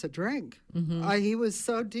Alex a drink. Mm-hmm. He was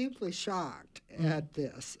so deeply shocked at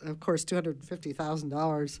this. Of course,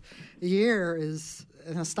 $250,000 a year is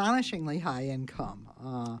an astonishingly high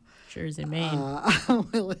income. Sure is in Maine.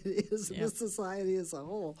 Well, it is in the society as a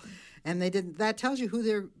whole. And they didn't. That tells you who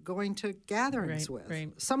they're going to gatherings with.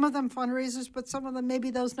 Right. Some of them fundraisers, but some of them maybe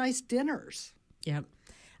those nice dinners. Yep.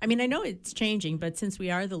 I mean, I know it's changing, but since we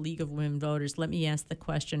are the League of Women Voters, let me ask the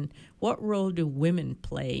question, what role do women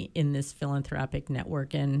play in this philanthropic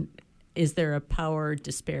network? And is there a power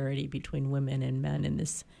disparity between women and men in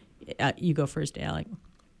this? You go first, Alec.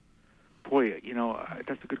 Boy,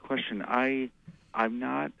 that's a good question. I'm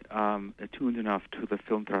not attuned enough to the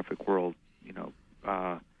philanthropic world,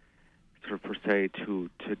 sort of per se, to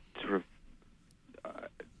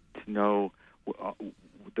know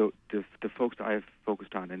the folks I've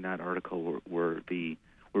focused on in that article were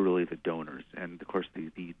really the donors, and of course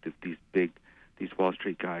these Wall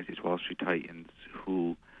Street guys, these Wall Street titans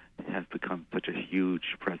who have become such a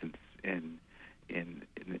huge presence in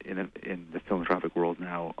the philanthropic world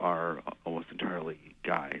now are almost entirely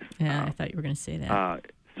guys. Yeah, I thought you were going to say that.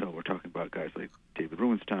 So we're talking about guys like David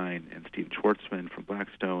Rubenstein and Steven Schwartzman from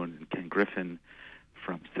Blackstone and Ken Griffin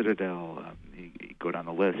from Citadel. You go down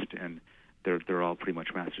the list, and they're all pretty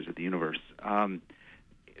much masters of the universe. I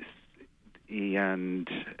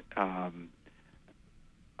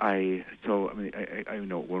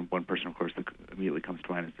know one person, of course, that immediately comes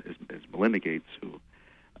to mind is Melinda Gates, who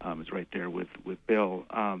is right there with Bill.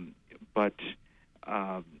 But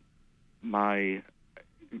my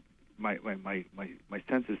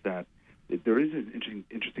sense is that there is an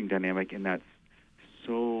interesting dynamic in that.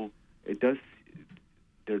 So it does.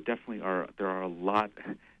 There definitely are. There are a lot.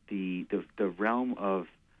 The realm of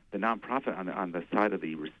the nonprofit on the side of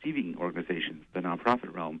the receiving organizations, the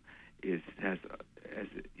nonprofit realm has as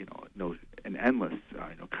an endless,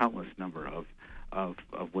 countless number of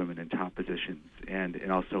women in top positions,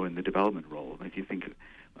 and also in the development role. If you think,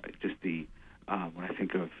 just when I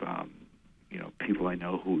think of people I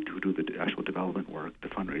know who do the actual development work, the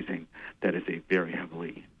fundraising, that is a very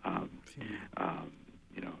heavily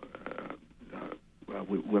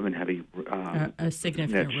women heavy a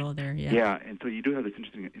significant niche. Role there. Yeah. Yeah, and so you do have this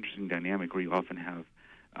interesting dynamic where you often have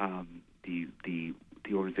the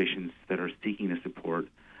organizations that are seeking the support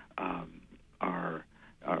are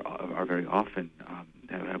very often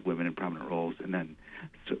have women in prominent roles, and then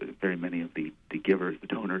very many of the givers, the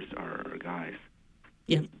donors, are guys.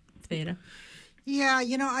 Yeah, Theda. Yeah,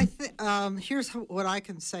 I think here's what I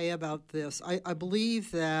can say about this. I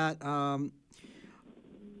believe that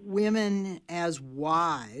women as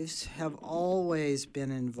wives have always been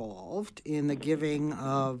involved in the giving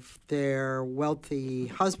of their wealthy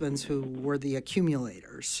husbands who were the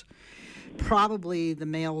accumulators. Probably the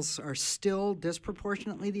males are still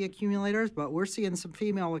disproportionately the accumulators, but we're seeing some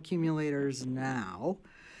female accumulators now.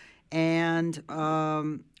 And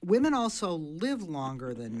women also live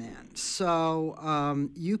longer than men. So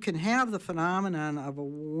you can have the phenomenon of a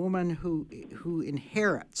woman who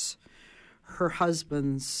inherits her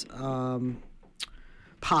husband's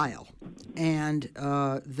pile, and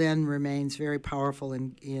then remains very powerful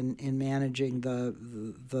in managing the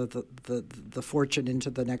fortune into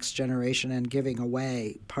the next generation and giving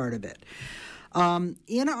away part of it.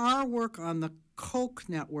 In our work on the Koch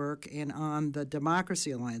network and on the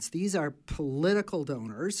Democracy Alliance, these are political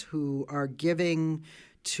donors who are giving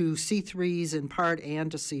to C3s in part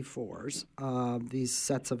and to C4s, these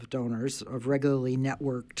sets of donors, of regularly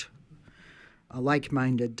networked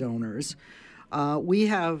like-minded donors. We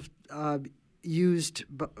have used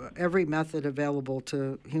every method available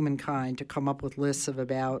to humankind to come up with lists of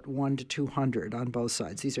about 1 to 200 on both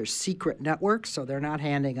sides. These are secret networks, so they're not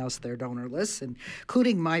handing us their donor lists,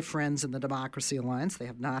 including my friends in the Democracy Alliance. They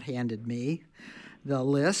have not handed me the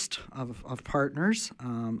list of partners,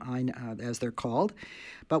 as they're called.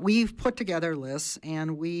 But we've put together lists,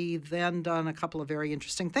 and we've then done a couple of very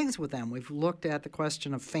interesting things with them. We've looked at the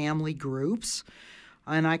question of family groups,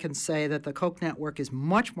 and I can say that the Koch network is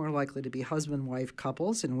much more likely to be husband-wife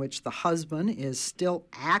couples in which the husband is still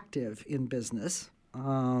active in business.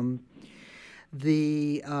 In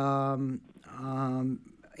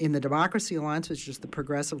the Democracy Alliance, which is the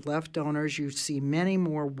progressive left donors, you see many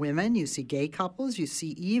more women. You see gay couples. You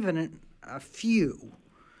see even a few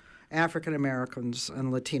African Americans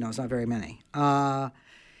and Latinos, not very many.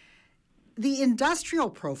 The industrial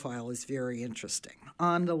profile is very interesting.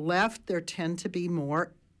 On the left, there tend to be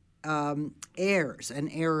more heirs and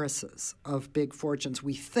heiresses of big fortunes,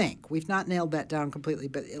 we think. We've not nailed that down completely,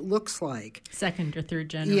 but it looks like second or third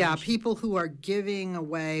generation. Yeah, people who are giving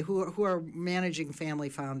away, who are managing family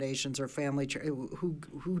foundations or family who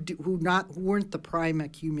weren't the prime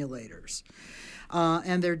accumulators.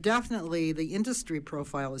 And they're definitely, the industry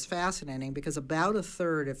profile is fascinating because about a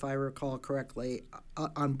third, if I recall correctly,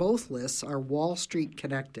 on both lists are Wall Street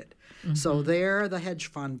connected. Mm-hmm. So they're the hedge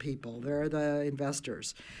fund people, they're the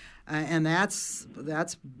investors. And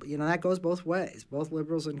that goes both ways, both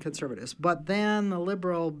liberals and conservatives. But then the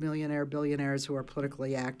liberal billionaires who are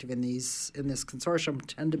politically active in this consortium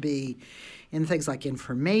tend to be in things like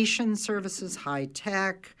information services, high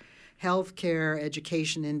tech, healthcare,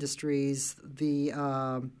 education industries.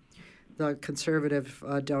 The conservative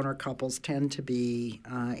donor couples tend to be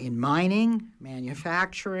in mining,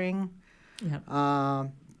 manufacturing. Yep.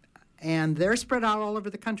 And they're spread out all over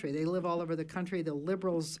the country. They live all over the country. The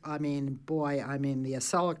liberals, the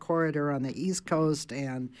Acela corridor on the East Coast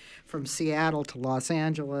and from Seattle to Los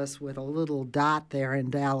Angeles with a little dot there in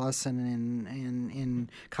Dallas and in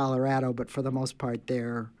Colorado, but for the most part,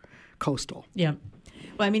 they're coastal. Yeah.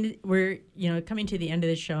 Well, we're coming to the end of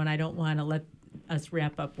the show, and I don't want to let us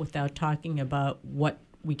wrap up without talking about what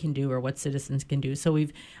we can do or what citizens can do. So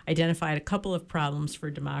we've identified a couple of problems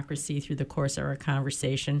for democracy through the course of our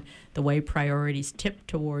conversation, the way priorities tip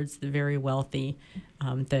towards the very wealthy,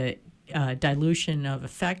 the dilution of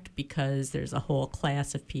effect because there's a whole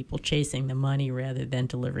class of people chasing the money rather than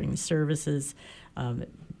delivering the services,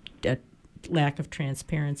 lack of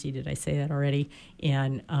transparency, did I say that already?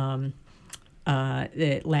 And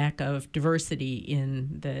the lack of diversity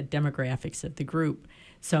in the demographics of the group.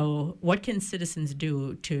 So what can citizens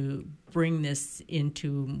do to bring this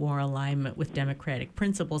into more alignment with democratic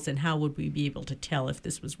principles, and how would we be able to tell if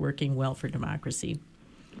this was working well for democracy?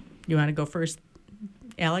 You want to go first,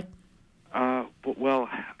 Alec? Well,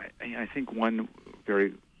 I think one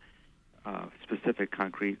very specific,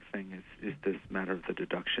 concrete thing is this matter of the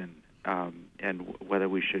deduction and whether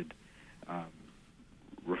we should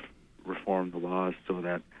reform the laws so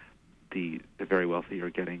that the very wealthy are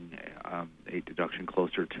getting a deduction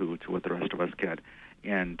closer to what the rest of us get.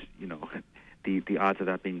 And, the odds of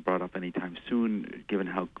that being brought up anytime soon, given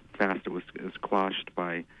how fast it was quashed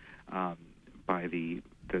by the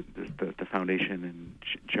foundation and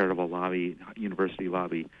charitable lobby, university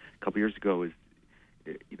lobby a couple years ago, is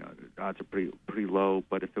odds are pretty low.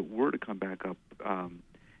 But if it were to come back up,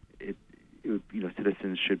 it would,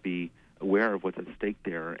 citizens should be aware of what's at stake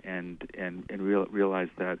there and realize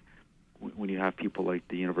that when you have people like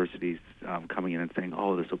the universities coming in and saying,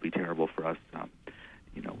 "Oh, this will be terrible for us,"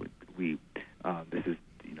 this is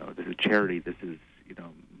charity, this is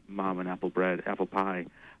mom and apple pie,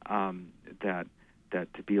 that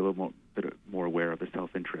to be a little bit more aware of the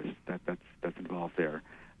self-interest that's involved there,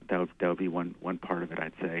 that would be one part of it,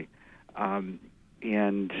 I'd say, and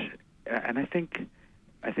I think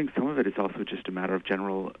some of it is also just a matter of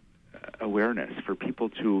general awareness for people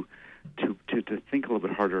to think a little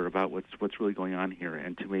bit harder about what's really going on here,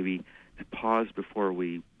 and to maybe pause before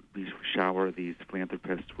we shower these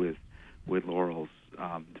philanthropists with laurels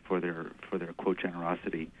for their quote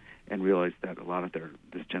generosity, and realize that a lot of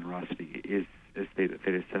this generosity is, as they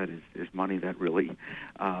have said, is money that really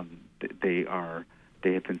they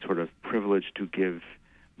have been sort of privileged to give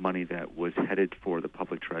money that was headed for the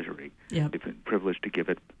public treasury. Yep. They've been privileged to give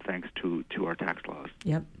it thanks to our tax laws.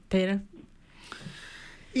 Yep. Theta?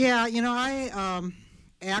 Yeah, I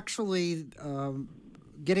actually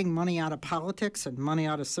getting money out of politics and money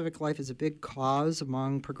out of civic life is a big cause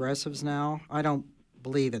among progressives now. I don't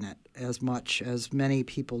believe in it as much as many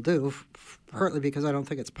people do, partly because I don't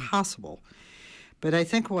think it's possible. But I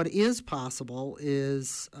think what is possible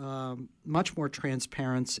is much more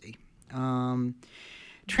transparency.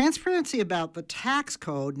 Transparency about the tax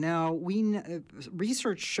code. Now,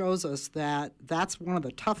 research shows us that that's one of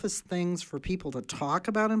the toughest things for people to talk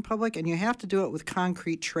about in public, and you have to do it with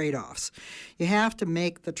concrete trade-offs. You have to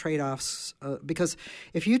make the trade-offs because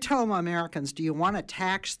if you tell Americans, do you want a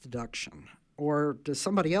tax deduction or does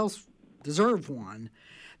somebody else deserve one,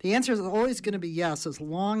 the answer is always going to be yes, as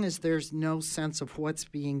long as there's no sense of what's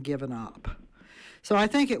being given up. So I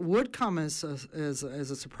think it would come as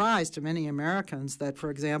a surprise to many Americans that,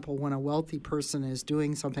 for example, when a wealthy person is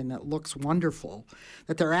doing something that looks wonderful,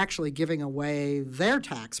 that they're actually giving away their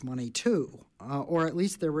tax money too, or at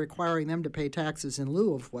least they're requiring them to pay taxes in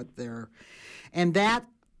lieu of what they're. And that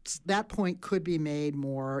point could be made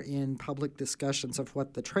more in public discussions of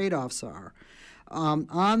what the trade-offs are.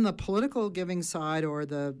 On the political giving side, or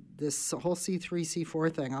this whole C3,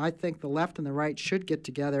 C4 thing, I think the left and the right should get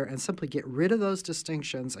together and simply get rid of those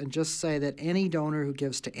distinctions and just say that any donor who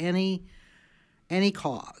gives to any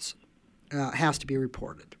cause has to be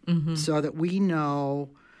reported, so that we know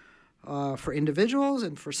for individuals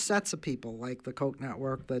and for sets of people like the Koch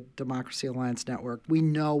Network, the Democracy Alliance Network, we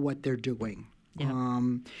know what they're doing. Yeah.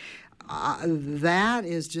 That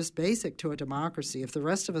is just basic to a democracy. If the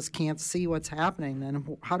rest of us can't see what's happening,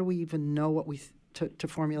 then how do we even know to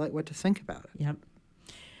formulate what to think about it? Yep.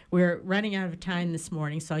 We're running out of time this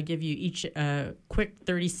morning, so I'll give you each a quick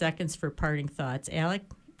 30 seconds for parting thoughts. Alec,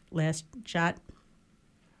 last shot.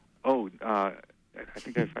 Oh, I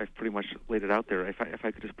think I've pretty much laid it out there. If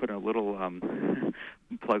I could just put a little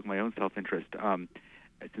plug my own self-interest,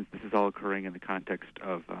 since this is all occurring in the context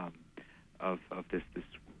of this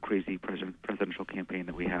crazy presidential campaign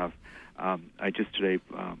that we have. I just today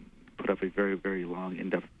put up a very, very long,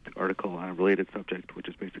 in-depth article on a related subject, which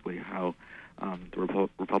is basically how the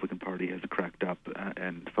Republican Party has cracked up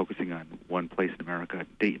and focusing on one place in America,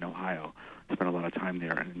 Dayton, Ohio. I spent a lot of time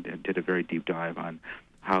there and did a very deep dive on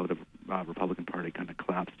how the Republican Party kind of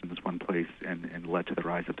collapsed in this one place and led to the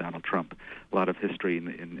rise of Donald Trump. A lot of history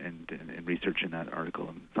and research in that article,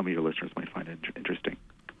 and some of your listeners might find it interesting.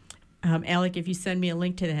 Alec, if you send me a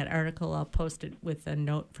link to that article, I'll post it with a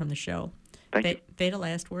note from the show. Thank you. Theta,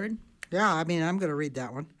 last word? Yeah, I mean, I'm going to read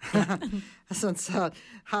that one. Since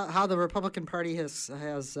how the Republican Party has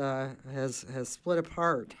split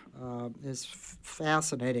apart is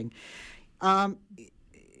fascinating. I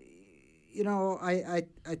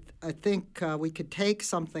think we could take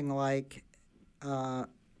something like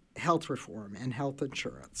health reform and health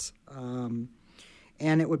insurance.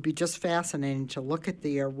 And it would be just fascinating to look at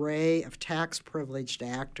the array of tax-privileged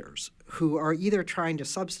actors who are either trying to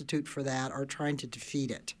substitute for that or trying to defeat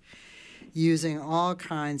it, using all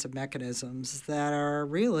kinds of mechanisms that are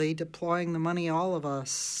really deploying the money all of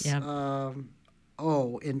us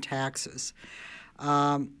owe in taxes.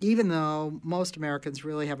 even though most Americans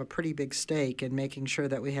really have a pretty big stake in making sure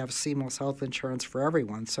that we have seamless health insurance for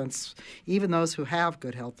everyone, since even those who have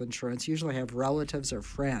good health insurance usually have relatives or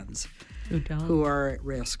friends who are at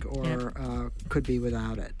risk or could be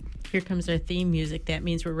without it. Here comes our theme music. That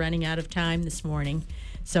means we're running out of time this morning.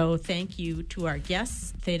 So thank you to our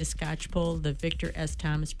guests, Theda Skocpol, the Victor S.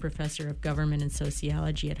 Thomas Professor of Government and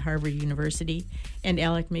Sociology at Harvard University, and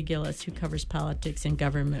Alec McGillis, who covers politics and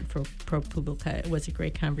government for ProPublica. It was a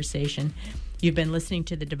great conversation. You've been listening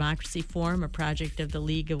to the Democracy Forum, a project of the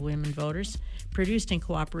League of Women Voters, produced in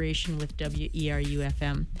cooperation with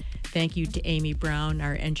WERU-FM. Thank you to Amy Brown,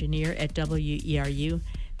 our engineer at WERU.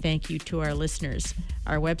 Thank you to our listeners.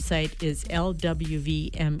 Our website is lwvme.org.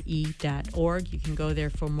 You can go there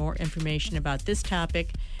for more information about this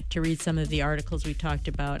topic, to read some of the articles we talked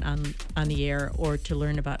about on the air, or to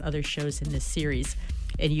learn about other shows in this series.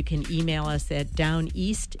 And you can email us at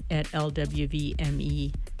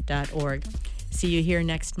downeast@lwvme.org. See you here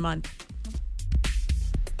next month.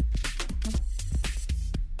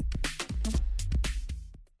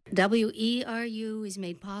 WERU is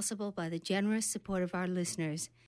made possible by the generous support of our listeners.